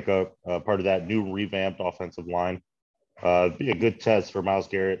great pickup, part of that new revamped offensive line. Be a good test for Myles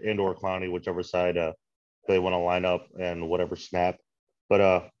Garrett and or Clowney, whichever side they want to line up and whatever snap.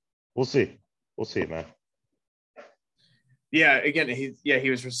 But we'll see. We'll see, man. Yeah, again, he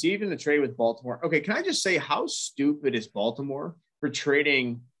was received in the trade with Baltimore. Okay, can I just say, how stupid is Baltimore for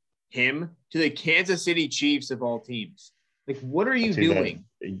trading him to the Kansas City Chiefs of all teams? Like, what are you doing?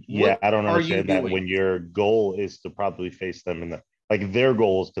 I don't understand that when your goal is to probably face them in the – like, their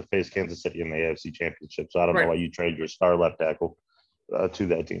goal is to face Kansas City in the AFC Championship. So I don't know why you trade your star left tackle to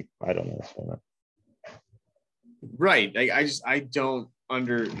that team. I don't understand that. Right. I don't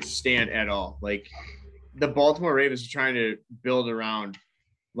understand at all. Like, the Baltimore Ravens are trying to build around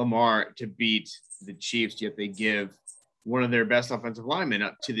Lamar to beat the Chiefs, yet they give one of their best offensive linemen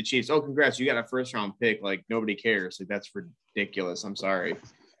up to the Chiefs. Oh, congrats, you got a first-round pick. Like, nobody cares. Like, that's ridiculous. I'm sorry.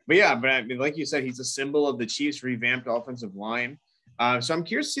 But I mean, like you said, he's a symbol of the Chiefs' revamped offensive line. So I'm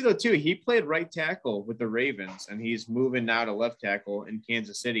curious to see, though, too. He played right tackle with the Ravens, and he's moving now to left tackle in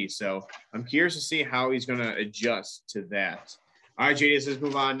Kansas City. So I'm curious to see how he's going to adjust to that. All right, JD, let's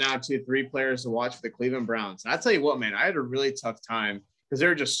move on now to 3 players to watch for the Cleveland Browns. And I'll tell you what, man, I had a really tough time because there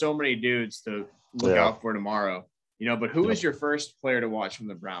are just so many dudes to look out for tomorrow. You know, but who is your first player to watch from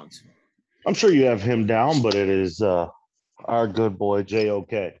the Browns? I'm sure you have him down, but it is our good boy,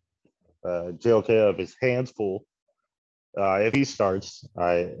 JOK. JOK of his hands full. If he starts,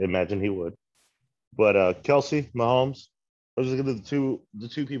 I imagine he would. But Kelce, Mahomes, those are the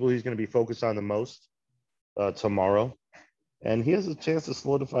two people he's going to be focused on the most tomorrow. And he has a chance to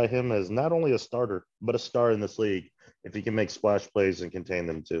solidify him as not only a starter, but a star in this league if he can make splash plays and contain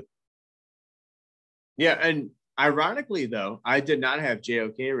them too. Yeah, and ironically, though, I did not have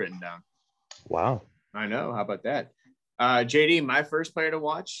JOK written down. Wow. I know. How about that? JD, my first player to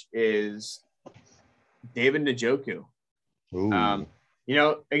watch is David Njoku. You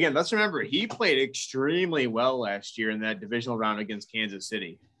know, again, let's remember, he played extremely well last year in that divisional round against Kansas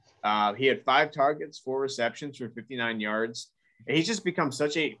City. He had 5 targets, 4 receptions for 59 yards. And he's just become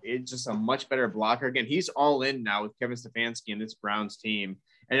a much better blocker. Again, he's all in now with Kevin Stefanski and this Browns team.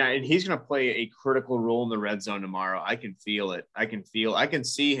 and he's going to play a critical role in the red zone tomorrow. I can feel it. I can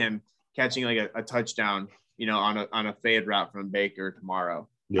see him catching like a touchdown, on a fade route from Baker tomorrow.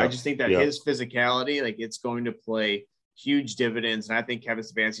 Yeah. I just think that his physicality, like it's going to play huge dividends. And I think Kevin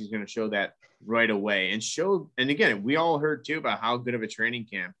Stefanski is going to show that right away and again, we all heard too about how good of a training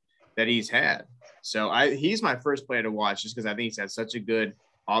camp that he's had. So he's my first player to watch just because I think he's had such a good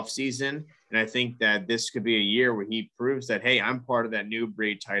offseason. And I think that this could be a year where he proves that, hey, I'm part of that new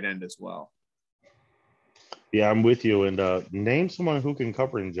breed tight end as well. Yeah, I'm with you. And name someone who can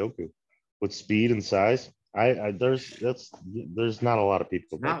cover Njoku with speed and size. There's not a lot of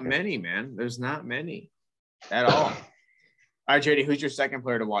people. Not many, man. There's not many at all. All right, JD, who's your second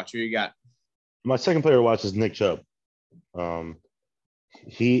player to watch? Who you got? My second player to watch is Nick Chubb. I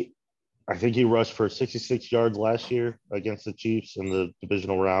think he rushed for 66 yards last year against the Chiefs in the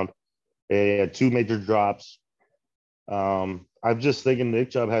divisional round. He had 2 major drops. I'm just thinking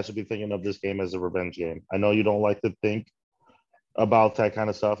Nick Chubb has to be thinking of this game as a revenge game. I know you don't like to think about that kind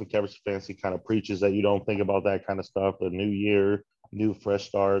of stuff, and Kevin Stefanski kind of preaches that you don't think about that kind of stuff, a new year, new fresh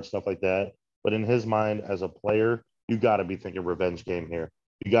start, stuff like that. But in his mind as a player, you got to be thinking revenge game here.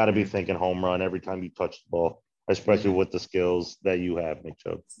 You got to be thinking home run every time you touch the ball, especially with the skills that you have, Nick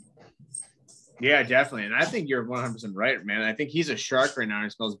Chubb. Yeah, definitely. And I think you're 100% right, man. I think he's a shark right now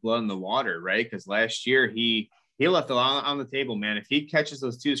and smells blood in the water, right? Because last year he left a lot on the table, man. If he catches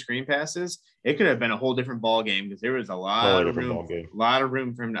those 2 screen passes, it could have been a whole different ball game because there was a lot of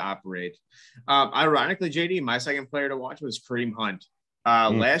room for him to operate. Ironically, JD, my second player to watch was Kareem Hunt.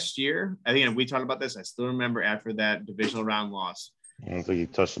 Last year, I think we talked about this. I still remember after that divisional round loss. I don't think he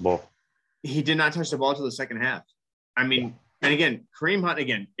touched the ball. He did not touch the ball until the second half. I mean, and again, Kareem Hunt,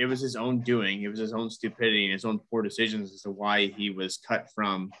 it was his own doing. It was his own stupidity and his own poor decisions as to why he was cut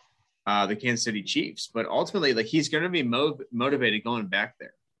from the Kansas City Chiefs. But ultimately, like, he's going to be motivated going back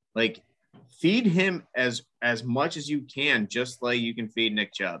there. Like, feed him as much as you can, just like you can feed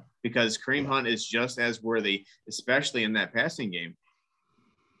Nick Chubb, because Kareem Hunt is just as worthy, especially in that passing game.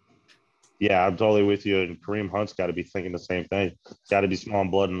 Yeah, I'm totally with you. And Kareem Hunt's got to be thinking the same thing. Got to be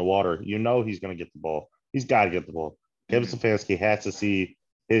smelling blood in the water. He's going to get the ball. He's got to get the ball. Kevin Stefanski has to see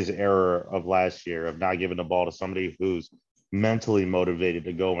his error of last year of not giving the ball to somebody who's mentally motivated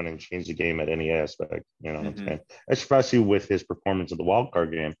to go in and change the game at any aspect. You know what I'm saying? Especially with his performance of the wild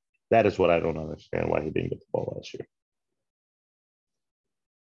card game. That is what I don't understand why he didn't get the ball last year.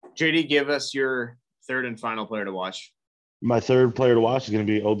 JD, give us your third and final player to watch. My third player to watch is going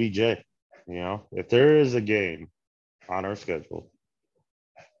to be OBJ. If there is a game on our schedule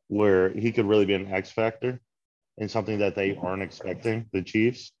where he could really be an X factor and something that they aren't expecting, the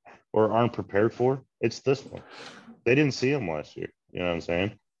Chiefs, or aren't prepared for, it's this one. They didn't see him last year. You know what I'm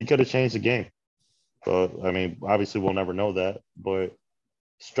saying? He could have changed the game. But, I mean, obviously we'll never know that. But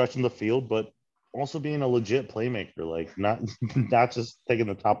stretching the field, but also being a legit playmaker, like not just taking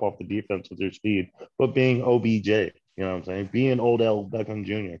the top off the defense with your speed, but being OBJ. You know what I'm saying? Being Odell Beckham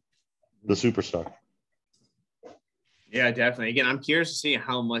Jr., the superstar. Yeah, definitely. Again, I'm curious to see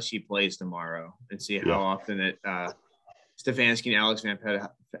how much he plays tomorrow and see how often Stefanski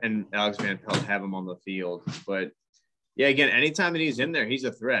and Alex Van Pelt have him on the field. But yeah, again, anytime that he's in there, he's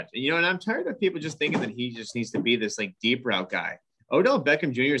a threat. And I'm tired of people just thinking that he just needs to be this like deep route guy. Odell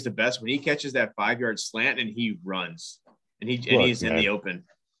Beckham Jr. is the best when he catches that 5-yard slant and he runs and he's in the open.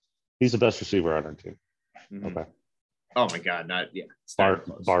 He's the best receiver on our team. Okay. Oh my God,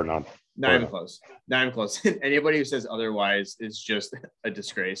 bar none. Not even close. Not even close. Anybody who says otherwise is just a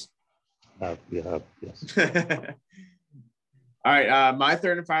disgrace. Yes. All right. My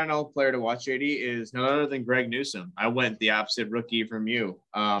third and final player to watch, JD, is none other than Greg Newsome. I went the opposite rookie from you.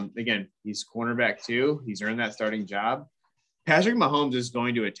 Again, he's cornerback too. He's earned that starting job. Patrick Mahomes is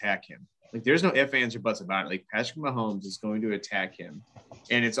going to attack him. Like, there's no ifs, ands, or buts about it. Like, Patrick Mahomes is going to attack him.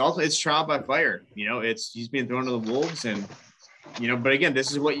 And it's trial by fire. He's being thrown to the wolves and but again,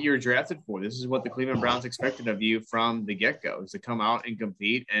 this is what you're drafted for. This is what the Cleveland Browns expected of you from the get-go, is to come out and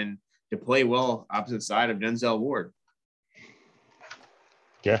compete and to play well opposite side of Denzel Ward.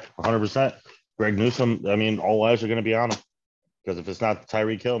 Yeah, 100%. Greg Newsome, I mean, all eyes are going to be on him. Because if it's not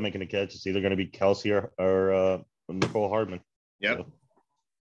Tyreek Hill making a catch, it's either going to be Kelsey or Nicole Hardman. Yep. So.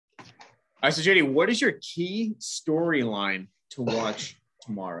 All right, so JD, what is your key storyline to watch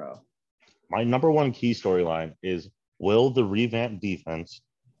tomorrow? My number one key storyline is, will the revamped defense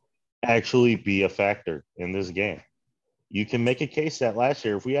actually be a factor in this game? You can make a case that last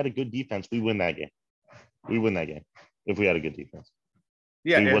year, if we had a good defense, we win that game. We win that game if we had a good defense.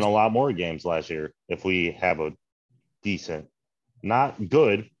 Yeah, we win a lot more games last year if we have a decent, not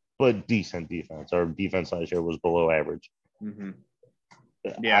good, but decent defense. Our defense last year was below average.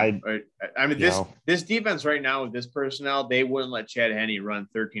 Yeah. I mean, this defense right now with this personnel, they wouldn't let Chad Henne run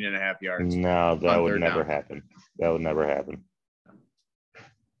 13.5 yards. No, that would never happen. That would never happen.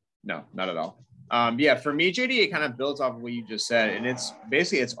 No, not at all. Yeah, for me, JD, it kind of builds off of what you just said. And it's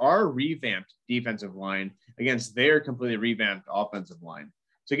our revamped defensive line against their completely revamped offensive line.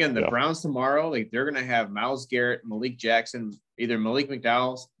 So again, the Browns tomorrow, like they're going to have Myles Garrett, Malik Jackson, either Malik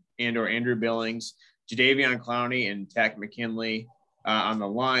McDowell and or Andrew Billings, Jadeveon Clowney, and Takk McKinley on the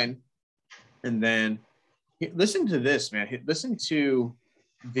line. And then listen to this, man. Listen to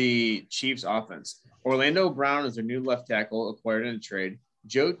the Chiefs offense. Orlando Brown is their new left tackle acquired in a trade.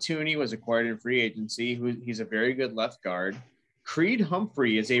 Joe Thuney was acquired in free agency. He's a very good left guard. Creed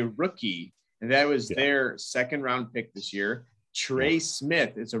Humphrey is a rookie, and that was their second-round pick this year. Trey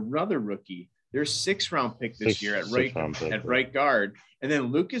Smith is another rookie. Their sixth-round pick this year at right guard. And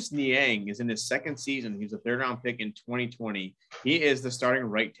then Lucas Niang is in his second season. He's a third-round pick in 2020. He is the starting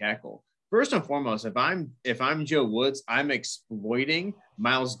right tackle. First and foremost, if I'm Joe Woods, I'm exploiting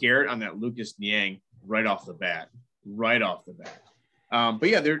Myles Garrett on that Lucas Niang right off the bat. But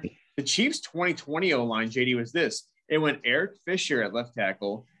yeah, the Chiefs 2020 O-line, JD, was this. It went Eric Fisher at left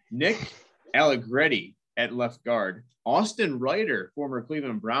tackle, Nick Allegretti at left guard, Austin Reiter, former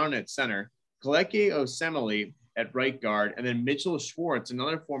Cleveland Brown, at center, Kaleke Osemele at right guard, and then Mitchell Schwartz,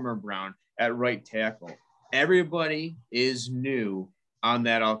 another former Brown, at right tackle. Everybody is new on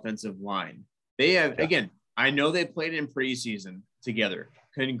that offensive line. They have, again, I know they played in preseason together.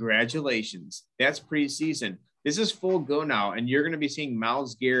 Congratulations. That's preseason. This is full go now, and you're going to be seeing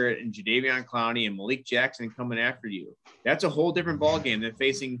Myles Garrett and Jadeveon Clowney and Malik Jackson coming after you. That's a whole different ballgame than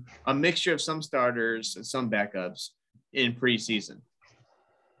facing a mixture of some starters and some backups in preseason.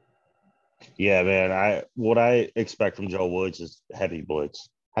 Yeah, man. What I expect from Joe Woods is heavy blitz.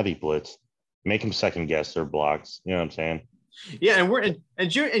 Make him second guess their blocks. You know what I'm saying? Yeah,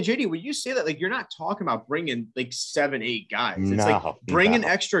 and JD, when you say that, like, you're not talking about bringing like 7-8 guys. It's like bring an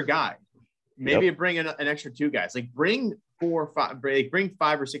extra guy. Maybe bring an extra 2 guys. Like bring 4 or 5. Bring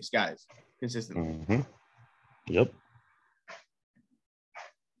 5 or 6 guys consistently. Mm-hmm. Yep.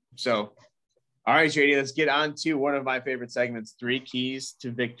 So, all right, JD, let's get on to one of my favorite segments: 3 keys to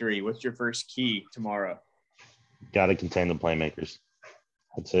victory. What's your first key tomorrow? Got to contain the playmakers.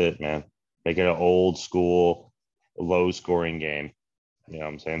 That's it, man. Make it an old school, low scoring game. You know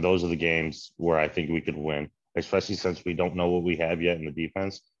what I'm saying? Those are the games where I think we could win, especially since we don't know what we have yet in the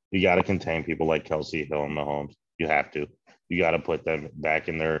defense. You got to contain people like Kelsey, Hill, and Mahomes. You have to. You got to put them back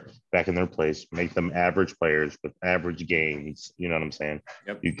in their place. Make them average players with average gains. You know what I'm saying?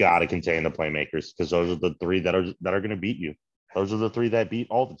 Yep. You got to contain the playmakers because those are the 3 that are going to beat you. Those are the 3 that beat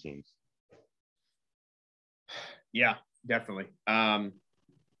all the teams. Yeah, definitely.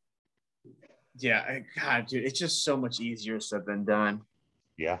 Yeah, God, dude, it's just so much easier said than done.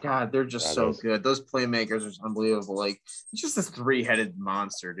 Yeah. God, they're just so good. Those playmakers are unbelievable. Like, it's just a 3-headed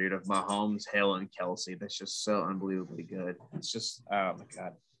monster, dude, of Mahomes, Hill, and Kelsey. That's just so unbelievably good. It's just, oh, my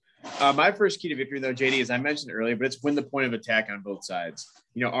God. My first key to victory, though, JD, as I mentioned earlier, but it's win the point of attack on both sides.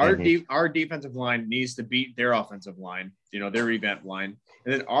 You know, our defensive line needs to beat their offensive line, you know, their revamped line.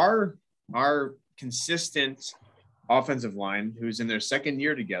 And then our consistent offensive line, who's in their second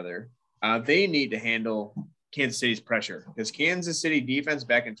year together, they need to handle Kansas City's pressure, because Kansas City defense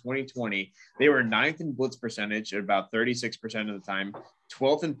back in 2020, they were 9th in blitz percentage at about 36% of the time,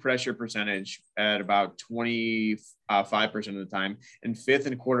 12th in pressure percentage at about 25% of the time, and 5th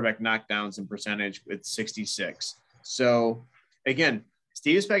in quarterback knockdowns in percentage with 66. So again,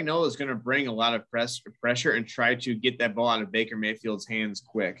 Steve Spagnuolo is going to bring a lot of pressure and try to get that ball out of Baker Mayfield's hands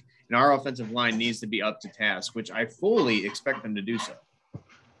quick. And our offensive line needs to be up to task, which I fully expect them to do so.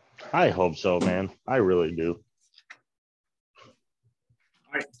 I hope so, man. I really do.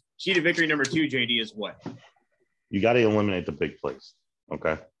 All right. Key to victory number 2, JD, is what? You got to eliminate the big plays.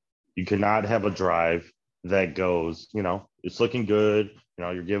 Okay. You cannot have a drive that goes, you know, it's looking good. You know,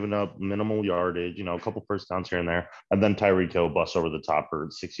 you're giving up minimal yardage, you know, a couple first downs here and there. And then Tyreek Hill busts over the top for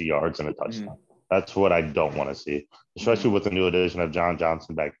 60 yards and a touchdown. That's what I don't want to see, especially with the new addition of John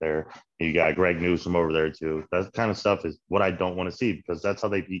Johnson back there. You got Greg Newsome over there too. That kind of stuff is what I don't want to see, because that's how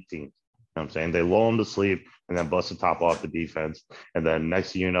they beat teams. You know what I'm saying? They lull them to sleep and then bust the top off the defense. And then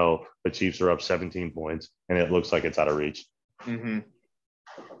next thing you know, the Chiefs are up 17 points and it looks like it's out of reach. Mm-hmm.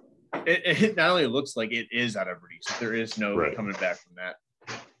 It not only looks like it is out of reach, there is no coming back from that.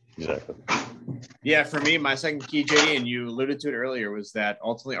 Exactly. Yeah, for me, my second key, JD, and you alluded to it earlier, was that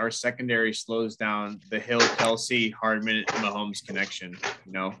ultimately our secondary slows down the Hill, Kelsey, Hardman, Mahomes connection.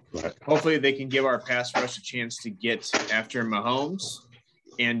 You know, hopefully they can give our pass rush a chance to get after Mahomes.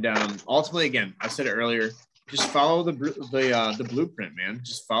 And ultimately, again, I said it earlier, Just follow the blueprint, man.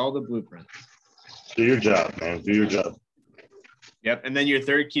 Just follow the blueprint. Do your job, man. Do your job. Yep. And then your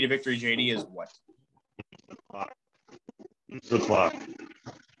third key to victory, JD, is what? Use the clock.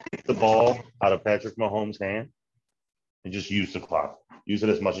 Take the ball out of Patrick Mahomes' hand and just use the clock. Use it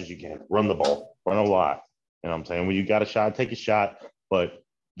as much as you can. Run the ball. Run a lot. You know what I'm saying? When you got a shot, take a shot, but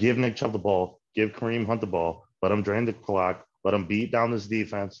give Nick Chubb the ball. Give Kareem Hunt the ball. Let him drain the clock. Let him beat down this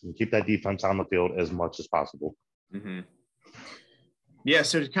defense and keep that defense on the field as much as possible. Mm-hmm. Yeah,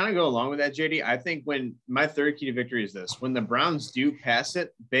 so to kind of go along with that, JD, I think when my third key to victory is this: when the Browns do pass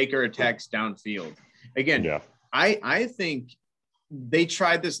it, Baker attacks downfield. Again, Yeah. I think they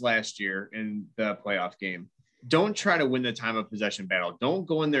tried this last year in the playoff game. Don't try to win the time of possession battle. Don't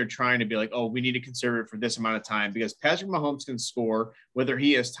go in there trying to be like, oh, we need to conserve it for this amount of time, because Patrick Mahomes can score whether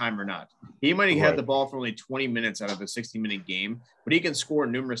he has time or not. He might have had the ball for only 20 minutes out of a 60-minute game, but he can score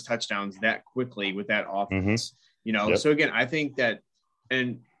numerous touchdowns that quickly with that offense. You know, so again, I think that,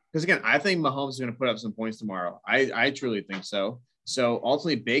 and because again, I think Mahomes is going to put up some points tomorrow. I truly think so. So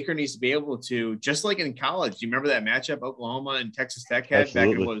ultimately, Baker needs to be able to, just like in college. Do you remember that matchup Oklahoma and Texas Tech had back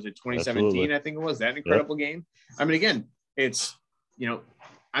in, what was it, 2017? Absolutely. I think it was that incredible game. I mean, again, it's, you know,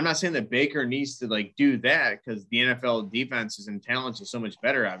 I'm not saying that Baker needs to like do that, because the NFL defenses and talents are so much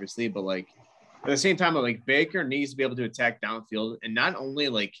better, obviously. But like at the same time, like Baker needs to be able to attack downfield and not only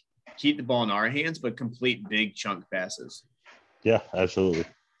like keep the ball in our hands, but complete big chunk passes. Yeah, absolutely.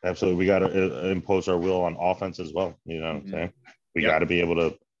 Absolutely. We got to impose our will on offense as well. You know what I'm saying? We got to be able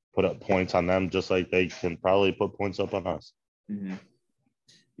to put up points on them just like they can probably put points up on us. Mm-hmm.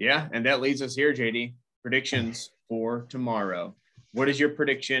 Yeah, and that leads us here, JD. Predictions for tomorrow. What is your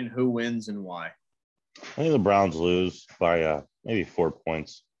prediction? Who wins and why? I think the Browns lose by maybe 4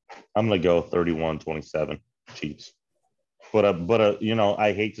 points. I'm going to go 31-27 Chiefs. But you know,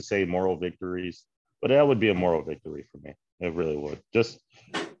 I hate to say moral victories, but that would be a moral victory for me. It really would. Just,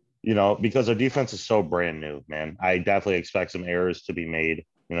 you know, because our defense is so brand new, man. I definitely expect some errors to be made.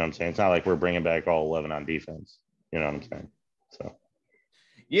 You know what I'm saying? It's not like we're bringing back all 11 on defense. You know what I'm saying? So.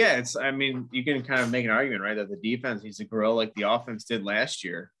 Yeah, I mean, you can kind of make an argument, right, that the defense needs to grow like the offense did last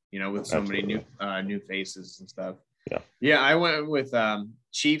year, you know, with so many new faces and stuff. Yeah, I went with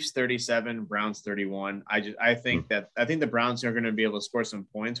Chiefs 37, Browns 31. I think the Browns are going to be able to score some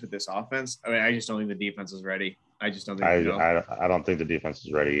points with this offense. I mean, I just don't think the defense is ready. I just don't think. I don't think the defense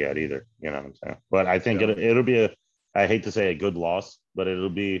is ready yet either. You know what I'm saying? But I think it'll be I hate to say a good loss, but it'll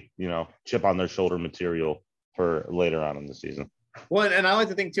be, you know, chip on their shoulder material for later on in the season. Well, and I like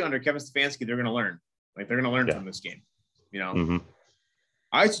to think too, under Kevin Stefanski, they're going to learn. Like they're going to learn from this game. You know. Mm-hmm.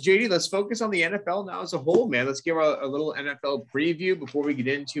 All right, so JD, let's focus on the NFL now as a whole, man. Let's give a little NFL preview before we get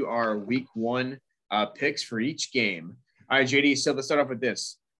into our Week 1 picks for each game. All right, JD, so let's start off with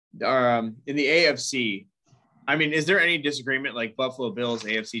this. In the AFC, I mean, is there any disagreement, like Buffalo Bills,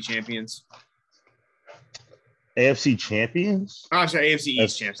 AFC champions? AFC champions? Oh, I'm sorry, AFC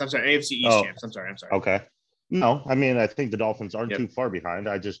East champs. I'm sorry, AFC East champs. I'm sorry. Okay. No, I mean, I think the Dolphins aren't too far behind.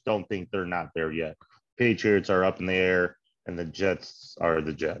 I just don't think they're not there yet. Patriots are up in the air, and the Jets are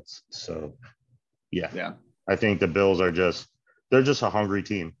the Jets. So, yeah. I think the Bills are they're just a hungry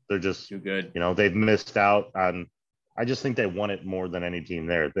team. They're just too good. You know, they've missed out on – I just think they won it more than any team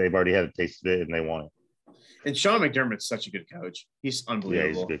there. They've already had a taste of it, and they won it. And Sean McDermott's such a good coach. He's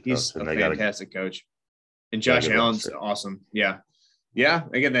unbelievable. Yeah, he's a fantastic coach. And Josh Allen's awesome. Yeah.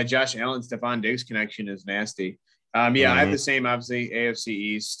 Again, that Josh Allen, Stephon Diggs connection is nasty. I have the same, obviously, AFC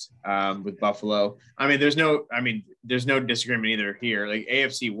East with Buffalo. I mean, there's no disagreement either here. Like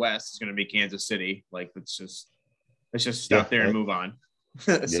AFC West is going to be Kansas City. Like let's just stop there and move on.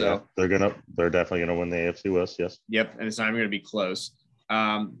 So they're definitely gonna win the AFC West. Yes. Yep, and it's not even going to be close.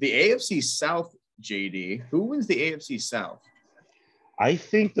 The AFC South, JD, who wins the AFC South? I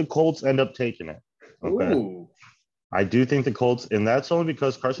think the Colts end up taking it. Okay. Ooh. I do think the Colts, and that's only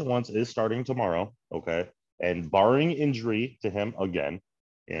because Carson Wentz is starting tomorrow. Okay. And barring injury to him again,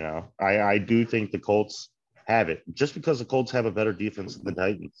 you know, I do think the Colts have it just because the Colts have a better defense than the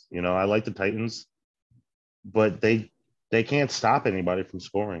Titans. You know, I like the Titans, but they can't stop anybody from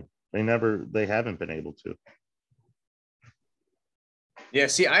scoring. They haven't been able to. Yeah,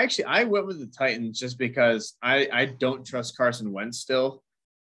 see, I went with the Titans just because I don't trust Carson Wentz still.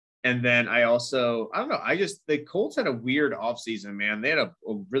 And then I don't know. The Colts had a weird offseason, man. They had a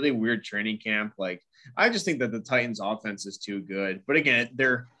really weird training camp. Like, I just think that the Titans offense is too good. But again,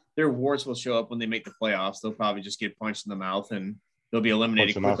 their warts will show up when they make the playoffs. They'll probably just get punched in the mouth and they'll be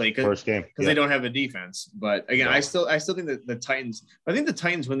eliminated quickly because they don't have a defense. But again, I still think that the Titans, I think the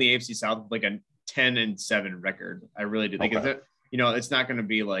Titans win the AFC South with like a 10-7 record. I really do. Like, you know, it's not going to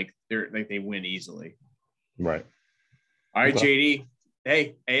be like they win easily. Right. All right, Okay. JD.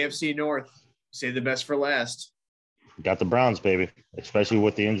 Hey, AFC North. Save the best for last. Got the Browns, baby. Especially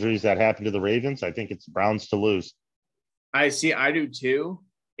with the injuries that happened to the Ravens. I think it's Browns to lose. I do too.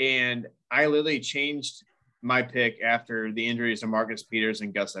 And I literally changed my pick after the injuries to Marcus Peters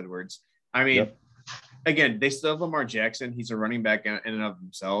and Gus Edwards. I mean, Yep. again, they still have Lamar Jackson. He's a running back in and of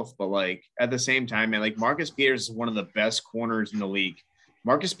himself. But, like, at the same time, man, like, Marcus Peters is one of the best corners in the league.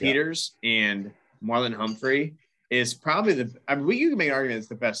 Marcus Peters and Marlon Humphrey is probably we can make an argument it's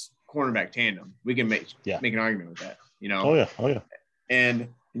the best cornerback tandem. We can make an argument with that, you know? Oh, yeah. And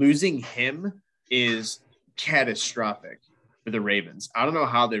losing him is catastrophic for the Ravens. I don't know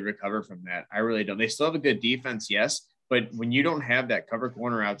how they recover from that. I really don't. They still have a good defense, yes, but when you don't have that cover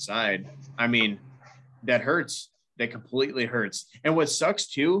corner outside, I mean, that hurts. That completely hurts. And what sucks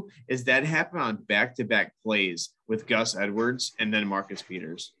too is that happened on back-to-back plays with Gus Edwards and then Marcus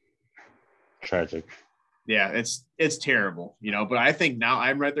Peters. Tragic. Yeah, it's terrible, you know, but I think now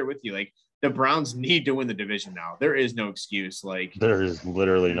I'm right there with you. Like, the Browns need to win the division now. There is no excuse. Like, there is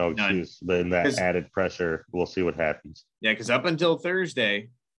literally no excuse, but in that added pressure, we'll see what happens. Yeah, because up until Thursday,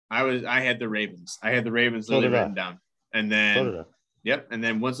 I had the Ravens. I had the Ravens literally written down. And then and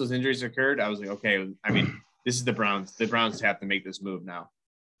then once those injuries occurred, I was like, okay, I mean, this is the Browns. The Browns have to make this move now.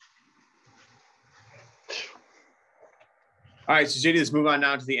 All right, so JD, let's move on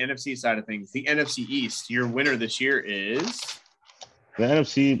now to the NFC side of things. The NFC East, your winner this year is? The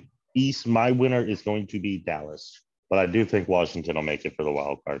NFC East, my winner is going to be Dallas. But I do think Washington will make it for the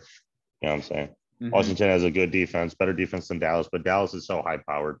wild card. You know what I'm saying? Mm-hmm. Washington has a good defense, better defense than Dallas, but Dallas is so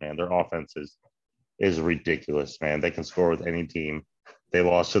high-powered, man. Their offense is ridiculous, man. They can score with any team. They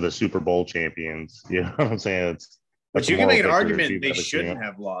lost to the Super Bowl champions. You know what I'm saying? But you can make an argument they shouldn't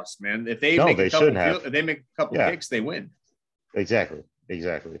have lost, man. If they make a couple kicks, they win. Exactly.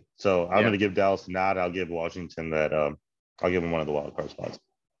 So I'm going to give Dallas a nod. I'll give Washington that. I'll give them one of the wild card spots.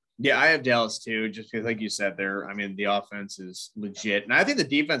 Yeah, I have Dallas too, just because, like you said, the offense is legit, and I think the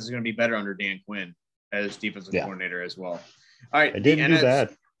defense is going to be better under Dan Quinn as defensive coordinator as well. All right, they didn't do bad.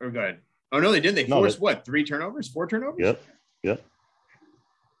 Or good. Oh no, they didn't. They forced 4 turnovers? Yep. All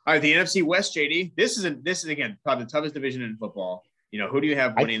right, the NFC West, JD. This is again probably the toughest division in football. You know, who do you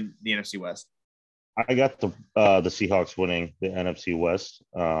have winning the NFC West? I got the Seahawks winning the NFC West.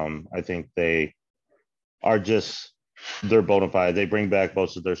 I think they are they're bona fide. They bring back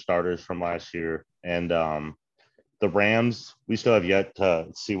most of their starters from last year. And the Rams, we still have yet to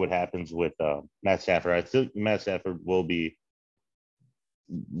see what happens with Matt Stafford. I think Matt Stafford will be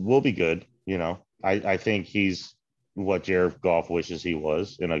good. You know, I think he's what Jared Goff wishes he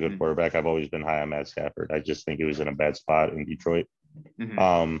was, in a good quarterback. I've always been high on Matt Stafford. I just think he was in a bad spot in Detroit.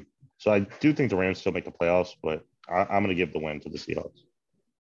 Mm-hmm. So I do think the Rams still make the playoffs, but I'm going to give the win to the Seahawks.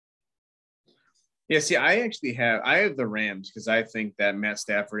 Yeah, see, I have the Rams because I think that Matt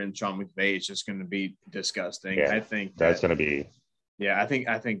Stafford and Sean McVay is just going to be disgusting. Yeah, I think that's going to be. Yeah,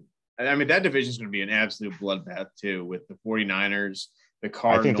 I mean, that division is going to be an absolute bloodbath too, with the 49ers, the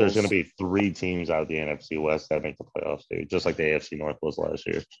Cardinals. I think there's going to be 3 teams out of the NFC West that make the playoffs, dude, just like the AFC North was last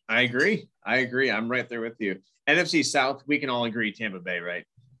year. I agree. I'm right there with you. NFC South, we can all agree Tampa Bay, right?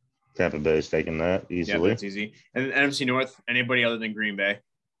 Tampa Bay is taking that easily. Yeah, that's easy. And NFC North, anybody other than Green Bay?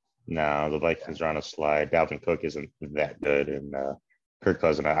 No, the Vikings are on a slide. Dalvin Cook isn't that good, and Kirk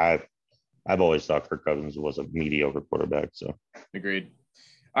Cousins. I've always thought Kirk Cousins was a mediocre quarterback. So agreed.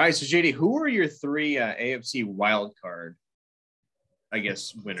 All right, so JD, who are your 3 AFC wild card, I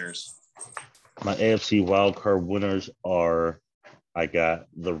guess, winners? My AFC wild card winners are, I got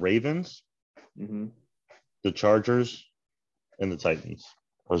the Ravens, the Chargers, and the Titans.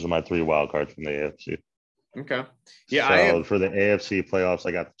 Those are my 3 wild cards from the AFC. Okay. Yeah. So for the AFC playoffs,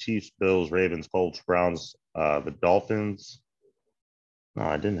 I got the Chiefs, Bills, Ravens, Colts, Browns, the Dolphins. No,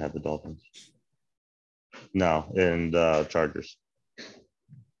 I didn't have the Dolphins. No, and Chargers.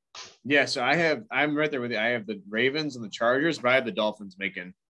 Yeah, so I'm right there with you. I have the Ravens and the Chargers, but I have the Dolphins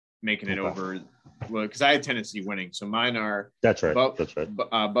making it over. Well, because I had Tennessee winning. So mine are that's right. That's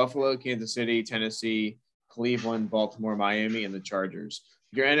right. Buffalo, Kansas City, Tennessee, Cleveland, Baltimore, Miami, and the Chargers.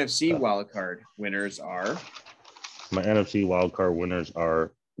 Your NFC wildcard winners are? My NFC wildcard winners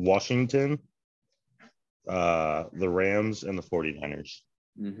are Washington, the Rams, and the 49ers.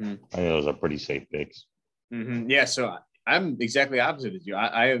 Mm-hmm. I think those are pretty safe picks. Mm-hmm. Yeah, so I'm exactly opposite as you.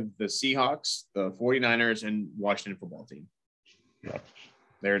 I have the Seahawks, the 49ers, and Washington football team. Yeah.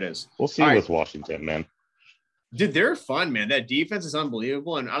 There it is. We'll see with Washington, man. Dude, they're fun, man. That defense is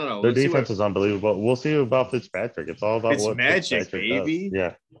unbelievable, and I don't know. Their defense is unbelievable. We'll see about Fitzpatrick. It's all about what magic, Fitzpatrick baby. does.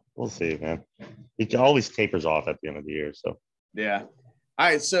 Yeah, we'll see, man. He always tapers off at the end of the year. So yeah. All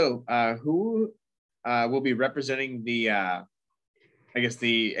right. So who will be representing the I guess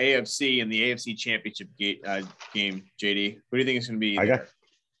the AFC and the AFC Championship game. JD, who do you think is going to be there?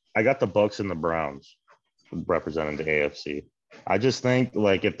 I got the Bucks and the Browns representing the AFC. I just think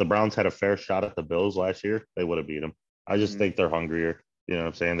like if the Browns had a fair shot at the Bills last year, they would have beat them. I just think they're hungrier. You know what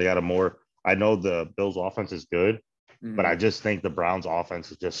I'm saying? They got a more. I know the Bills' offense is good, but I just think the Browns'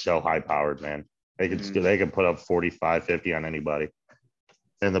 offense is just so high powered, man. They can put up 45, 50 on anybody.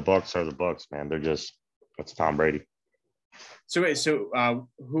 And the Bucks are the Bucks, man. It's Tom Brady. So wait,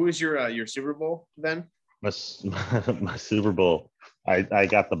 who is your Super Bowl then? My Super Bowl. I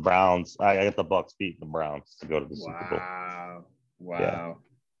got the Browns. I got the Bucks beating the Browns to go to the Super Bowl. Wow. Yeah.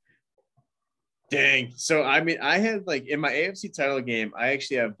 Dang. So I mean, I had like in my AFC title game, I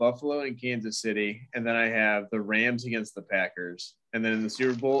actually have Buffalo and Kansas City, and then I have the Rams against the Packers. And then in the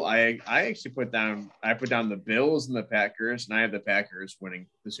Super Bowl, I actually put down the Bills and the Packers, and I have the Packers winning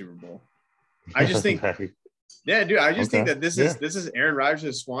the Super Bowl. I just think yeah, dude. I just think that this is Aaron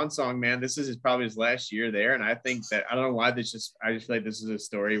Rodgers' swan song, man. This is probably his last year there, and I think that I don't know why I just feel like this is a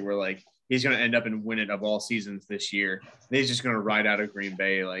story where like he's going to end up and win it of all seasons this year. And he's just going to ride out of Green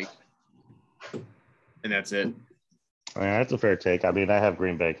Bay, like, and that's it. I mean, that's a fair take. I mean, I have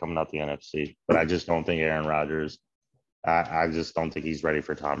Green Bay coming out the NFC, but I just don't think Aaron Rodgers. I just don't think he's ready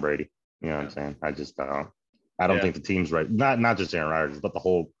for Tom Brady. You know what I'm saying? I just don't. I don't think the team's ready. Not just Aaron Rodgers, but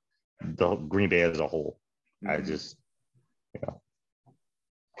the Green Bay as a whole. I just,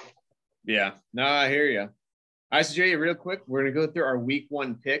 Yeah, no, I hear you. All right, so Jay, real quick, we're going to go through our week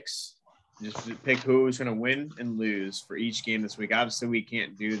 1 picks. Just pick who's going to win and lose for each game this week. Obviously, we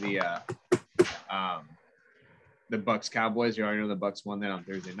can't do the Bucks Cowboys. You already know the Bucks won that on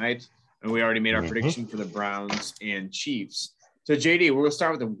Thursday night. And we already made our prediction for the Browns and Chiefs. So, JD, we're going to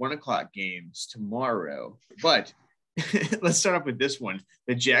start with the 1:00 games tomorrow. But let's start off with this one.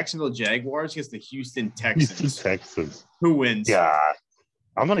 The Jacksonville Jaguars against the Houston Texans. Who wins? Yeah.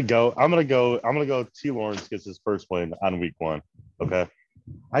 I'm gonna go T. Lawrence gets his first win on week 1. Okay.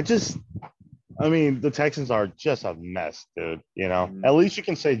 I mean, the Texans are just a mess, dude. You know, at least you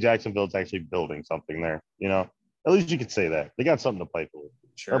can say Jacksonville's actually building something there. You know, at least you could say that. They got something to play for.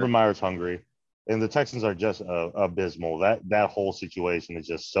 Sure. Urban Meyer's hungry. And the Texans are just abysmal. That whole situation is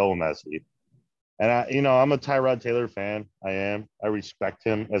just so messy. And I'm a Tyrod Taylor fan. I am. I respect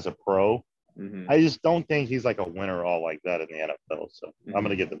him as a pro. I just don't think he's like a winner all like that in the NFL. So I'm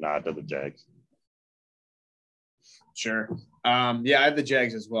gonna give the nod to the Jags. Sure. Yeah, I have the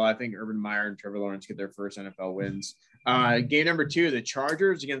Jags as well. I think Urban Meyer and Trevor Lawrence get their first NFL wins. Game number 2, the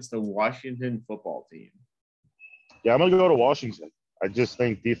Chargers against the Washington football team. Yeah, I'm gonna go to Washington. I just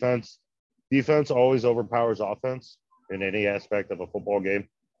think defense always overpowers offense in any aspect of a football game.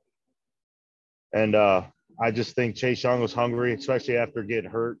 And I just think Chase Young was hungry, especially after getting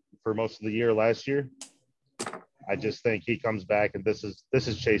hurt for most of the year last year. I just think he comes back, and this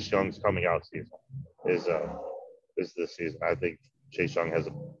is Chase Young's coming out season. Is this season? I think Chase Young has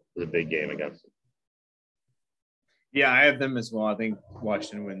a big game against him. Yeah, I have them as well. I think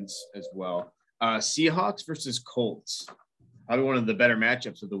Washington wins as well. Seahawks versus Colts. Probably one of the better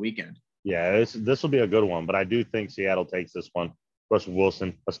matchups of the weekend. Yeah, this will be a good one, but I do think Seattle takes this one. Russell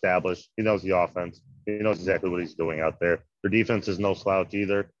Wilson, established. He knows the offense. He knows exactly what he's doing out there. Their defense is no slouch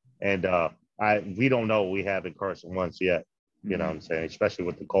either. And we don't know what we have in Carson Wentz yet. You know what I'm saying? Especially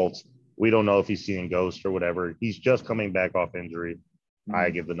with the Colts. We don't know if he's seeing ghosts or whatever. He's just coming back off injury. I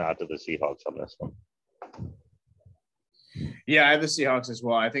give the nod to the Seahawks on this one. Yeah, I have the Seahawks as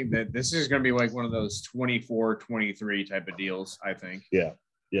well. I think that this is going to be like one of those 24-23 type of deals, I think. Yeah.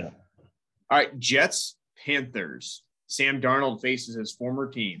 All right, Jets, Panthers. Sam Darnold faces his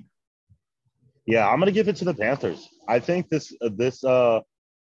former team. Yeah, I'm going to give it to the Panthers. I think this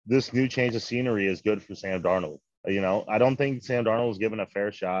new change of scenery is good for Sam Darnold. You know, I don't think Sam Darnold was given a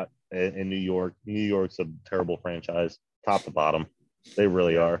fair shot in New York. New York's a terrible franchise, top to bottom. They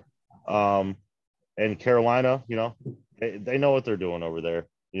really are. And Carolina, you know, they know what they're doing over there.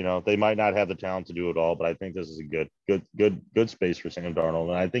 You know, they might not have the talent to do it all, but I think this is a good space for Sam Darnold.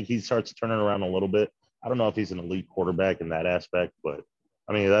 And I think he starts turning around a little bit. I don't know if he's an elite quarterback in that aspect, but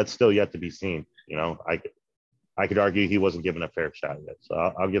I mean, that's still yet to be seen. You know, I could argue he wasn't given a fair shot yet. So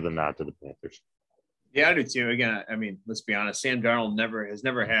I'll give the nod to the Panthers. Yeah, I do too. Again, I mean, let's be honest. Sam Darnold has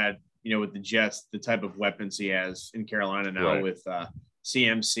never had, you know, with the Jets, the type of weapons he has in Carolina now with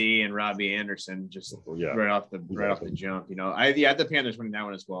CMC and Robbie Anderson just right off the jump. You know, I had the Panthers winning that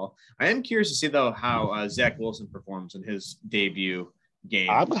one as well. I am curious to see though how Zach Wilson performs in his debut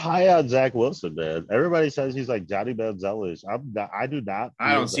game. I'm high on Zach Wilson, man. Everybody says he's like Johnny Manziel. I do not.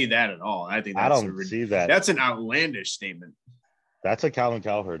 I don't see that at all. I think see that. That's an outlandish statement. That's a Colin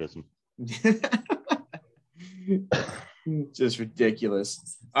Cowherdism. Just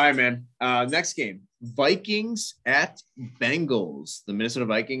ridiculous. All right, man. Next game, Vikings at Bengals. The Minnesota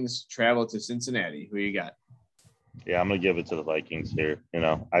Vikings travel to Cincinnati. Who you got? Yeah, I'm gonna give it to the Vikings here.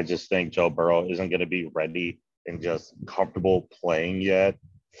 I just think Joe Burrow isn't gonna be ready and just comfortable playing yet,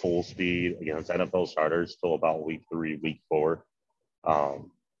 full speed against NFL starters till about week 3, week 4.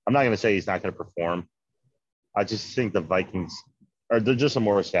 I'm not gonna say he's not gonna perform. I just think the Vikings they're just a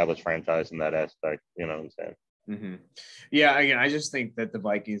more established franchise in that aspect. You know what I'm saying? Mm-hmm. Yeah, again, I just think that the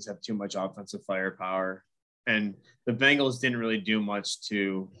Vikings have too much offensive firepower, and the Bengals didn't really do much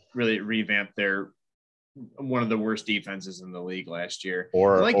to really revamp their one of the worst defenses in the league last year,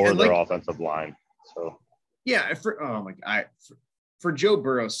 or their offensive line. So yeah, for Joe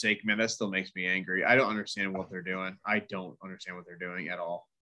Burrow's sake, man, that still makes me angry. I don't understand what they're doing. I don't understand what they're doing at all.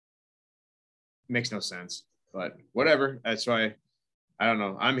 It makes no sense, but whatever. That's why I don't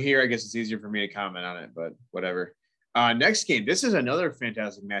know. I'm here. I guess it's easier for me to comment on it, but whatever. Next game. This is another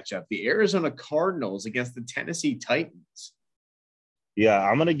fantastic matchup. The Arizona Cardinals against the Tennessee Titans. Yeah,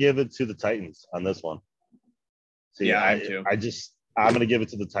 I'm going to give it to the Titans on this one. See, yeah, I'm going to give it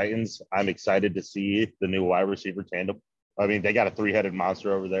to the Titans. I'm excited to see the new wide receiver tandem. I mean, they got a 3-headed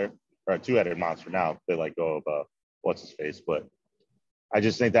monster over there, or a 2-headed monster now. They let go of what's his face, but I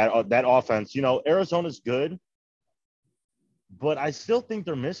just think that offense, Arizona's good, but I still think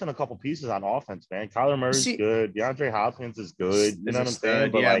they're missing a couple pieces on offense, man. Kyler Murray's good. DeAndre Hopkins is good. You know what I'm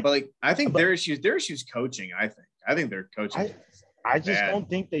saying? But I think their issues coaching. I think they're coaching. I just don't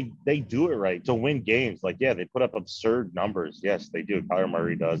think they do it right to win games. They put up absurd numbers. Yes, they do. Kyler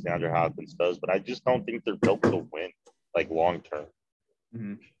Murray does. DeAndre Hopkins does. But I just don't think they're built to win, long term.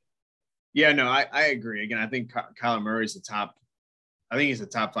 Mm-hmm. Yeah, no, I agree. Again, I think Kyler Murray's he's the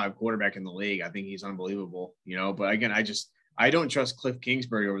top 5 quarterback in the league. I think he's unbelievable, But again, I don't trust Cliff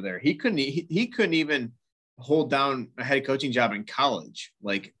Kingsbury over there. He couldn't even hold down a head coaching job in college.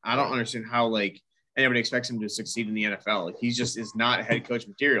 I don't understand how anybody expects him to succeed in the NFL. He just is not head coach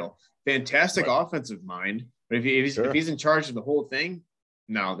material. Fantastic offensive mind, but if he's in charge of the whole thing,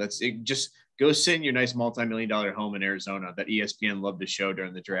 no, that's it. Just go sit in your nice multi-million-dollar home in Arizona that ESPN loved to show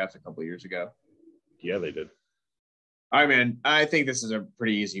during the draft a couple of years ago. Yeah, they did. All right, man. I think this is a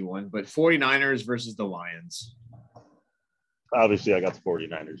pretty easy one, but 49ers versus the Lions. Obviously, I got the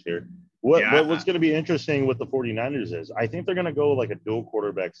 49ers here. What's going to be interesting with the 49ers is I think they're going to go a dual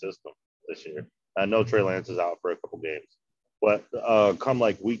quarterback system this year. I know Trey Lance is out for a couple games, but come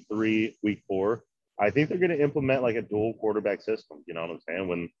week 3, week 4, I think they're going to implement a dual quarterback system. You know what I'm saying?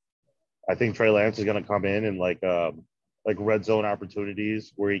 When I think Trey Lance is going to come in and red zone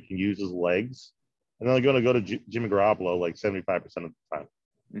opportunities where he can use his legs, and then they're going to go to Jimmy Garoppolo 75% of the time.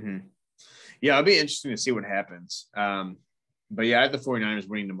 Mm-hmm. Yeah, it'll be interesting to see what happens. But yeah, I have the 49ers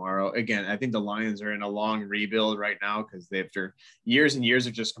winning tomorrow. Again, I think the Lions are in a long rebuild right now because after years and years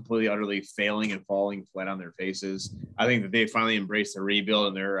of just completely, utterly failing and falling flat on their faces, I think that they finally embraced the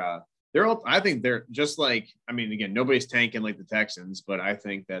rebuild and I think they're just again, nobody's tanking like the Texans, but I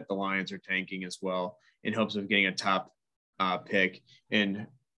think that the Lions are tanking as well in hopes of getting a top pick in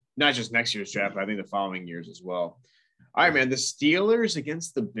not just next year's draft, but I think the following years as well. All right, man, the Steelers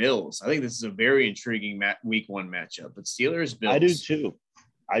against the Bills. I think this is a very intriguing week 1 matchup, but Steelers-Bills. I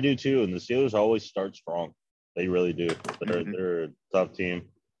do too. And the Steelers always start strong. They really do. They're a tough team,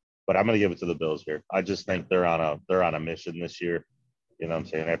 but I'm going to give it to the Bills here. I just think they're on a mission this year. You know what I'm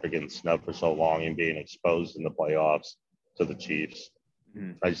saying? After getting snubbed for so long and being exposed in the playoffs to the Chiefs.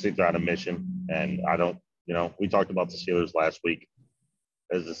 Mm-hmm. I just think they're on a mission. And we talked about the Steelers last week.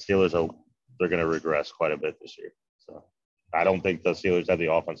 As the Steelers, they're going to regress quite a bit this year. So I don't think the Steelers have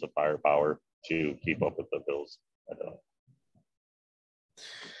the offensive firepower to keep up with the Bills. I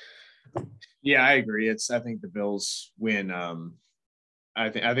don't. Yeah, I agree. I think the Bills win. I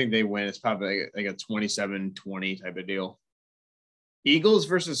think they win. It's probably a 27-20 type of deal. Eagles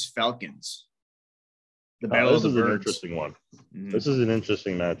versus Falcons. The battle of the birds. An interesting one. Mm-hmm. This is an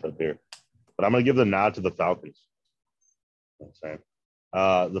interesting matchup here, but I'm going to give the nod to the Falcons. I'm saying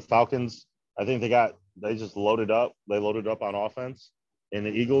the Falcons. I think they just loaded up. They loaded up on offense. And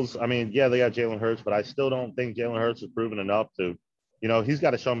the Eagles, I mean, yeah, they got Jalen Hurts, but I still don't think Jalen Hurts has proven enough to, he's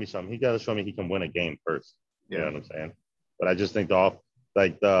got to show me something. He's got to show me he can win a game first. You know what I'm saying? But I just think the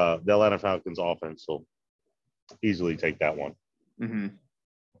Atlanta Falcons offense will easily take that one. Mm-hmm.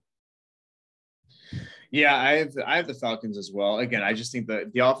 Yeah, I have the Falcons as well. Again, I just think the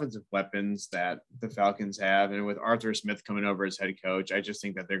offensive weapons that the Falcons have, and with Arthur Smith coming over as head coach, I just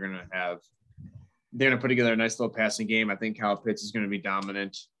think that they're going to put together a nice little passing game. I think Kyle Pitts is going to be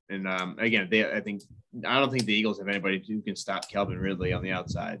dominant. And again, I don't think the Eagles have anybody who can stop Calvin Ridley on the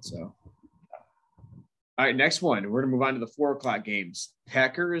outside. So, all All right, next one. We're going to move on to the 4:00 games.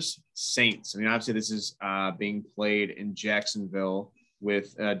 Packers, Saints. I mean, obviously, this is being played in Jacksonville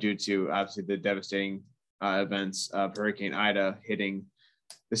with due to obviously the devastating events of Hurricane Ida hitting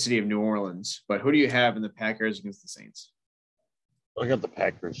the city of New Orleans. But who do you have in the Packers against the Saints? I got the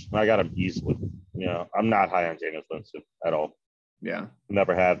Packers. I got them easily. I'm not high on Jameis Winston at all. Yeah.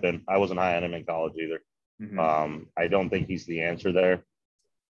 Never have been. I wasn't high on him in college either. Mm-hmm. I don't think he's the answer there.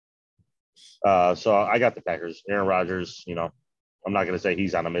 So I got the Packers. Aaron Rodgers, I'm not going to say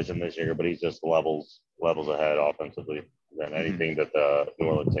he's on a mission this year, but he's just levels ahead offensively than anything that the New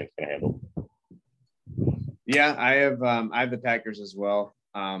Orleans Saints can handle. Yeah, I have the Packers as well.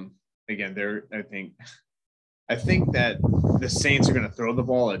 Again, I think that the Saints are going to throw the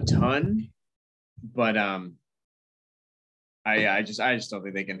ball a ton, but I just don't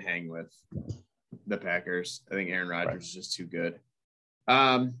think they can hang with the Packers. I think Aaron Rodgers is just too good.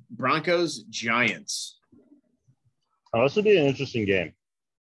 Broncos, Giants. This would be an interesting game,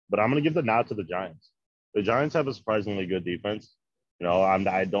 but I'm going to give the nod to the Giants. The Giants have a surprisingly good defense.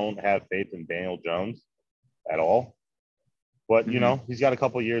 I don't have faith in Daniel Jones at all, but he's got a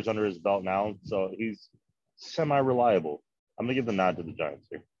couple of years under his belt now, so he's semi-reliable. I'm going to give the nod to the Giants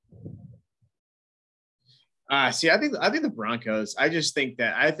here. I think the Broncos. I think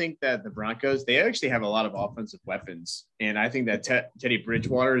that the Broncos, they actually have a lot of offensive weapons, and I think that Teddy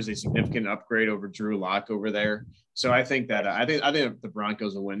Bridgewater is a significant upgrade over Drew Lock over there. So I think that I think the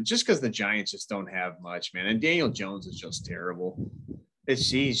Broncos will win just because the Giants just don't have much, man. And Daniel Jones is just terrible.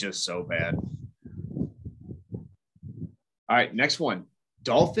 He's just so bad. All right, next one: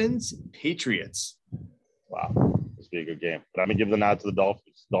 Dolphins, Patriots. Wow, this will be a good game. But I'm gonna give the nod to the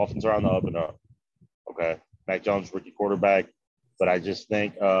Dolphins. Dolphins are on the up and up. Okay. Mac Jones, rookie quarterback, but I just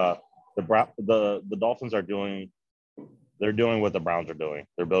think the Dolphins are doing what the Browns are doing.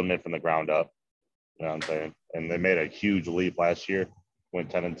 They're building it from the ground up. You know what I'm saying? And they made a huge leap last year, went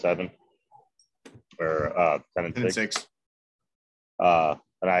 10-7 or 10-6.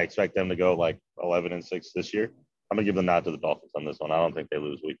 And I expect them to go like 11-6 this year. I'm gonna give the nod to the Dolphins on this one. I don't think they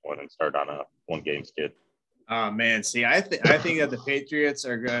lose week 1 and start on a 1-game skid. Oh, man. See, I think that the Patriots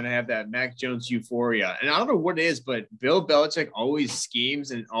are going to have that Mac Jones euphoria. And I don't know what it is, but Bill Belichick always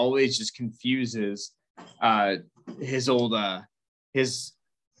schemes and always just confuses his old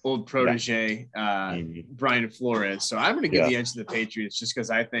protege, Brian Flores. So I'm going to give the edge to the Patriots just because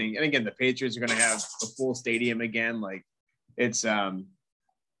I think – and, again, the Patriots are going to have a full stadium again. Like, it's I don't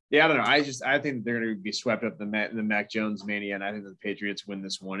know. I think they're going to be swept up the Mac Jones mania, and I think the Patriots win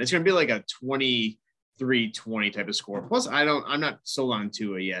this one. It's going to be like a 23-20 type of score. Plus, I'm not sold on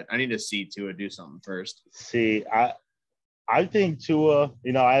Tua yet. I need to see Tua do something first. See, I think Tua,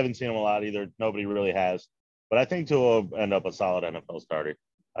 I haven't seen him a lot either. Nobody really has. But I think Tua will end up a solid NFL starter.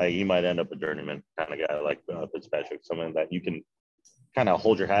 He might end up a journeyman kind of guy like Fitzpatrick, someone that you can kind of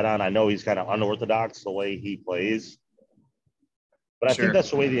hold your hat on. I know he's kind of unorthodox the way he plays. But I think that's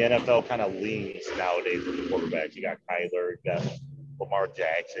the way the NFL kind of leans nowadays with the quarterbacks. You got Kyler, you got Lamar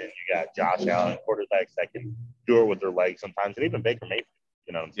Jackson, you got Josh Allen, quarterbacks that can do it with their legs sometimes, and even Baker Mayfield.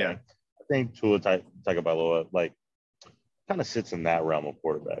 You know what I'm saying? I think Tua Tagovailoa kind of sits in that realm of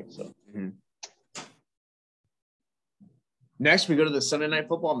quarterbacks. So. Next, we go to the Sunday Night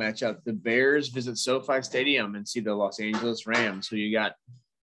Football matchup. The Bears visit SoFi Stadium and see the Los Angeles Rams. Who you got?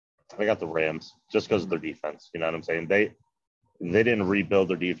 I got the Rams just because of their defense. You know what I'm saying? They didn't rebuild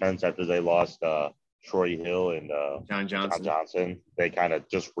their defense after they lost Troy Hill and John Johnson. They kind of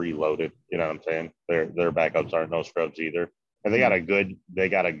just reloaded. You know what I'm saying? Their backups aren't no scrubs either, and they got a good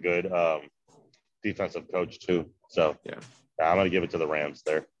defensive coach too. So I'm gonna give it to the Rams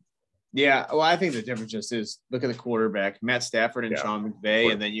there. Yeah, well, I think the difference just is look at the quarterback, Matt Stafford and Sean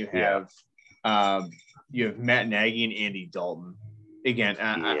McVay, and then you have Matt Nagy and Andy Dalton. Again,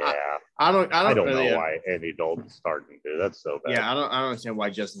 I don't really know why Andy Dalton's starting, dude. That's so bad. Yeah, I don't understand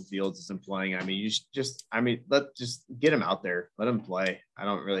why Justin Fields isn't playing. I mean, let's just get him out there, let him play. I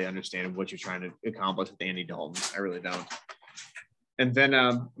don't really understand what you're trying to accomplish with Andy Dalton. I really don't. And then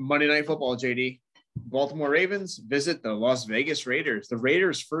Monday Night Football, JD. Baltimore Ravens visit the Las Vegas Raiders. The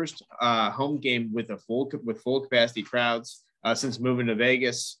Raiders' first home game with full capacity crowds since moving to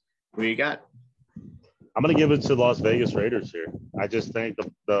Vegas. What do you got? I'm going to give it to Las Vegas Raiders here. I just think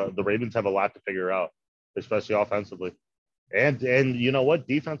the Ravens have a lot to figure out, especially offensively. And you know what?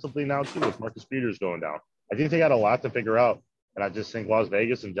 Defensively now, too, with Marcus Peters going down. I think they got a lot to figure out. And I just think Las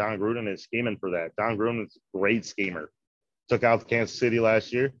Vegas and John Gruden is scheming for that. John Gruden is a great schemer. Took out Kansas City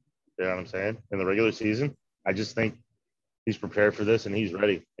last year. You know what I'm saying? In the regular season. I just think he's prepared for this and he's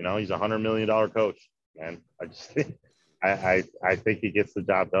ready. He's a $100 million coach. Man, I just think I think he gets the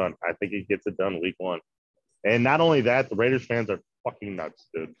job done. I think he gets it done week 1. And not only that, the Raiders fans are fucking nuts,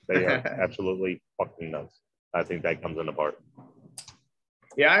 dude. They are absolutely fucking nuts. I think that comes into part.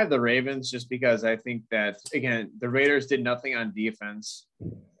 Yeah, I have the Ravens just because I think that, again, the Raiders did nothing on defense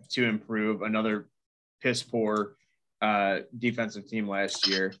to improve. Another piss poor defensive team last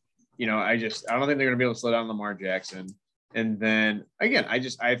year. You know, I don't think they're going to be able to slow down Lamar Jackson. And then again, I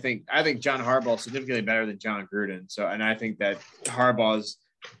think John Harbaugh is significantly better than John Gruden. So, and I think that Harbaugh is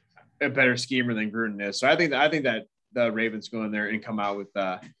a better schemer than Gruden is. So I think that the Ravens go in there and come out with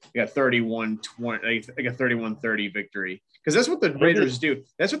a 31-20, like a 31-30 victory. Because that's what the Raiders do.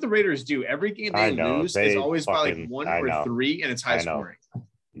 That's what the Raiders do. Every game they lose is always by like 1 or 3, and it's high scoring.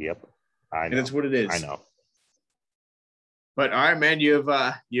 Yep, I know. And that's what it is. I know. But all right, man, you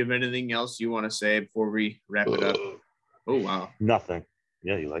have anything else you want to say before we wrap it up? Oh wow, nothing.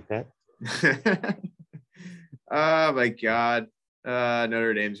 Yeah, you like that? Oh my God,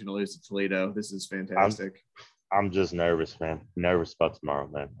 Notre Dame's gonna lose to Toledo. This is fantastic. I'm just nervous, man. Nervous about tomorrow,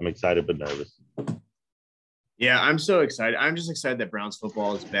 man. I'm excited but nervous. Yeah, I'm so excited. I'm just excited that Browns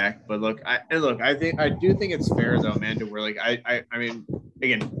football is back. But look, I do think it's fair though, man, to where like I mean,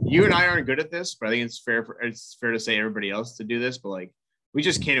 again, you and I aren't good at this, but I think it's fair to say everybody else to do this. But like, we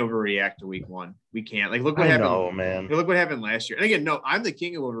just can't overreact to week 1. We can't. Like, look what happened. No, man. Look what happened last year. And again, no, I'm the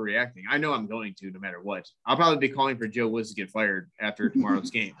king of overreacting. I know I'm going to, no matter what. I'll probably be calling for Joe Woods to get fired after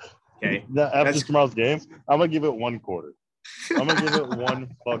tomorrow's game. Okay. After tomorrow's game, I'm gonna give it 1 quarter. I'm gonna give it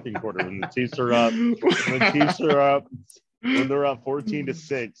 1 fucking quarter. When the Chiefs are up, when they're up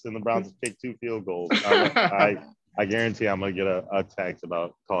 14-6, and the Browns kick 2 field goals, I guarantee I'm gonna get a text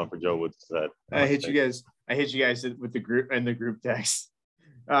about calling for Joe Woods. I hit you guys with the group and the group text.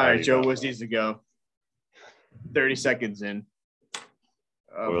 All right, Joe Woods needs to go. 30 seconds in.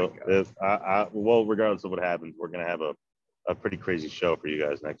 Oh well, regardless of what happens, we're gonna have a pretty crazy show for you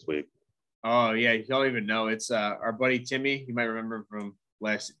guys next week. Oh yeah, you don't even know. It's our buddy Timmy. You might remember him from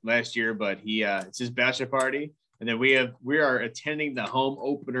last year, but it's his bachelor party, and then we are attending the home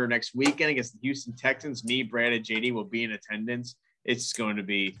opener next weekend against the Houston Texans. Me, Brad, and JD will be in attendance. It's going to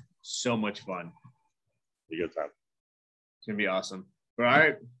be so much fun. Be a good time. It's gonna be awesome. But all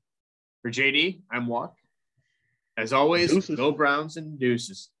right, for JD, I'm Walk. As always, deuces. Go Browns and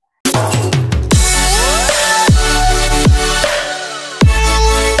deuces.